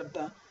 depicts that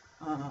the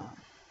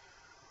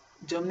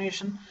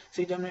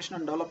seed germination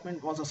and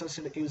development was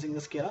assessed using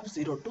the scale of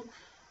 0 to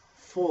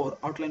 4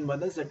 outlined by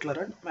the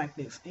Zettler and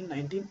Magnix in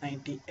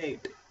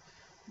 1998.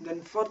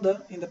 Then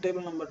further in the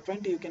table number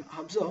 20 you can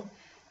observe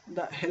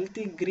the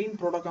healthy green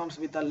protocoms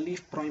with a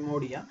leaf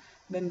primordia,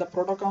 then the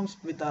protocoms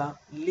with a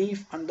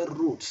leaf and the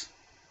roots.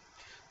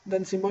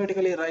 Then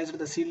symbiotically raised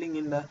the seedling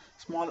in the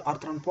small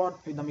earthen pot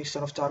with a mixture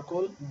of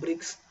charcoal,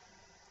 bricks,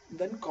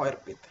 then coir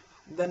pith.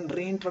 Then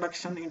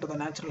reintroduction into the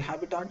natural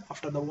habitat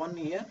after the 1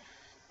 year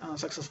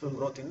successful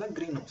growth in the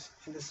greenhouse.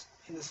 In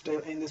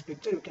this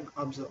picture you can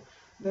observe.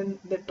 Then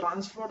they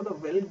transferred the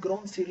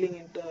well-grown seedling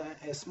into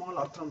a small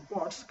earthen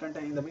pots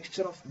containing the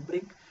mixture of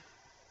brick,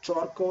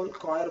 charcoal,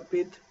 coir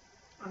pith,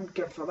 and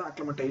kept for the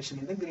acclimatization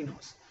in the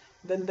greenhouse.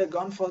 Then they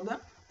gone for the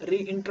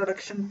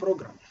reintroduction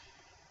program.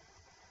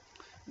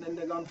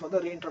 Into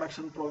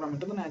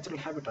the natural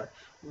habitat.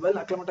 Well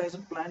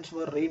acclimatized plants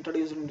were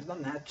reintroduced into the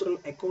natural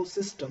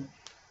ecosystem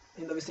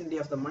in the vicinity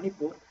of the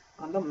Manipur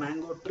and the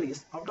mango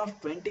trees. Out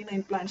of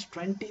 29 plants,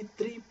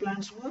 23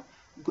 plants were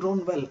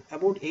grown well,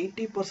 about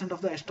 80%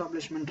 of the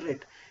establishment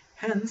rate.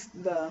 Hence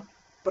the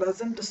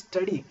present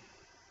study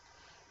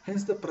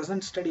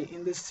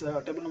in this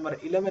table number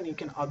 11 you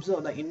can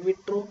observe the in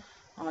vitro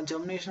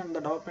germination and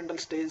the developmental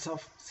stages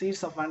of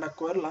seeds of Vanda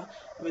coerla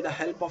with the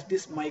help of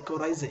this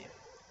mycorrhizae.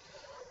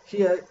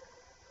 Here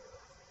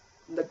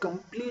the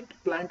complete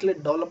plantlet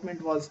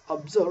development was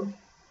observed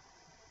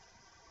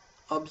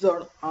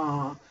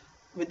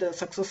with a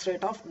success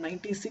rate of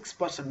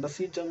 96%. The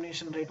seed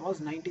germination rate was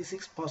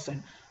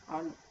 96%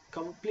 and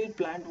complete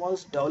plant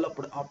was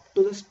developed up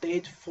to the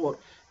stage 4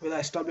 with the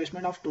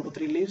establishment of 2 to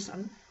 3 leaves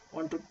and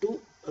 1 to 2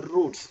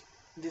 roots.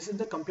 This is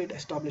the complete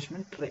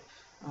establishment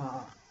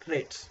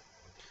rates.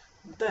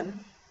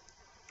 Then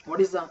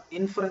what is the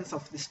inference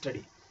of this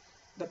study?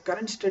 The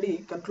current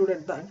study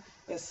concluded that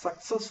a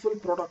successful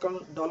protocol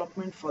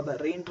development for the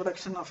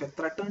reintroduction of a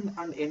threatened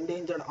and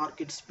endangered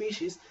orchid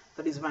species,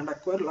 that is Vanda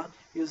coerla,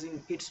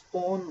 using its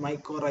own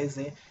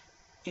mycorrhizae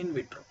in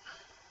vitro.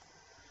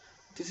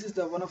 This is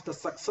the one of the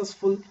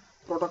successful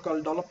protocol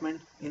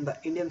development in the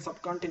Indian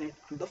subcontinent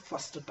at the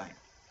first time.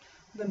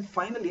 Then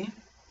finally,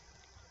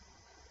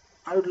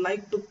 I would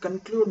like to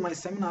conclude my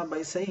seminar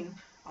by saying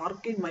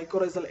orchid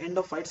mycorrhizal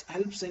endophytes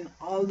helps in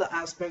all the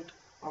aspects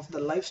of the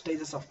life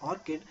stages of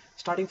orchid,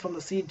 starting from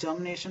the seed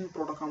germination,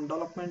 protocol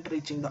development,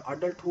 reaching the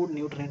adulthood,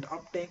 nutrient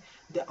uptake.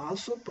 They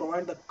also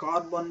provide the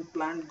carbon,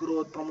 plant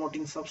growth,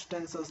 promoting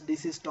substances,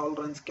 disease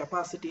tolerance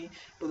capacity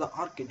to the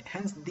orchid.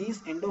 Hence, these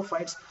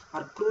endophytes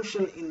are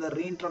crucial in the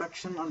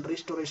reintroduction and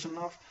restoration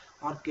of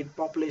orchid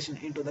population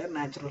into their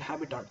natural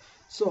habitat.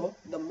 So,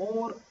 the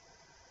more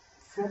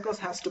focus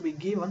has to be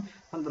given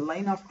on the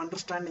line of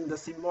understanding the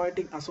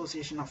symbiotic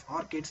association of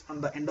orchids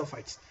and the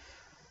endophytes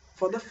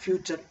for the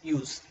future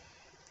use.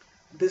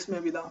 This may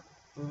be the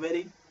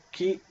very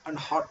key and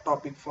hot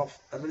topic for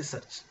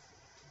research.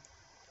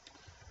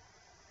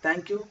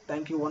 Thank you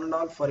one and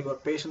all for your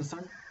patience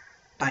and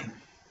time.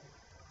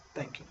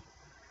 Thank you.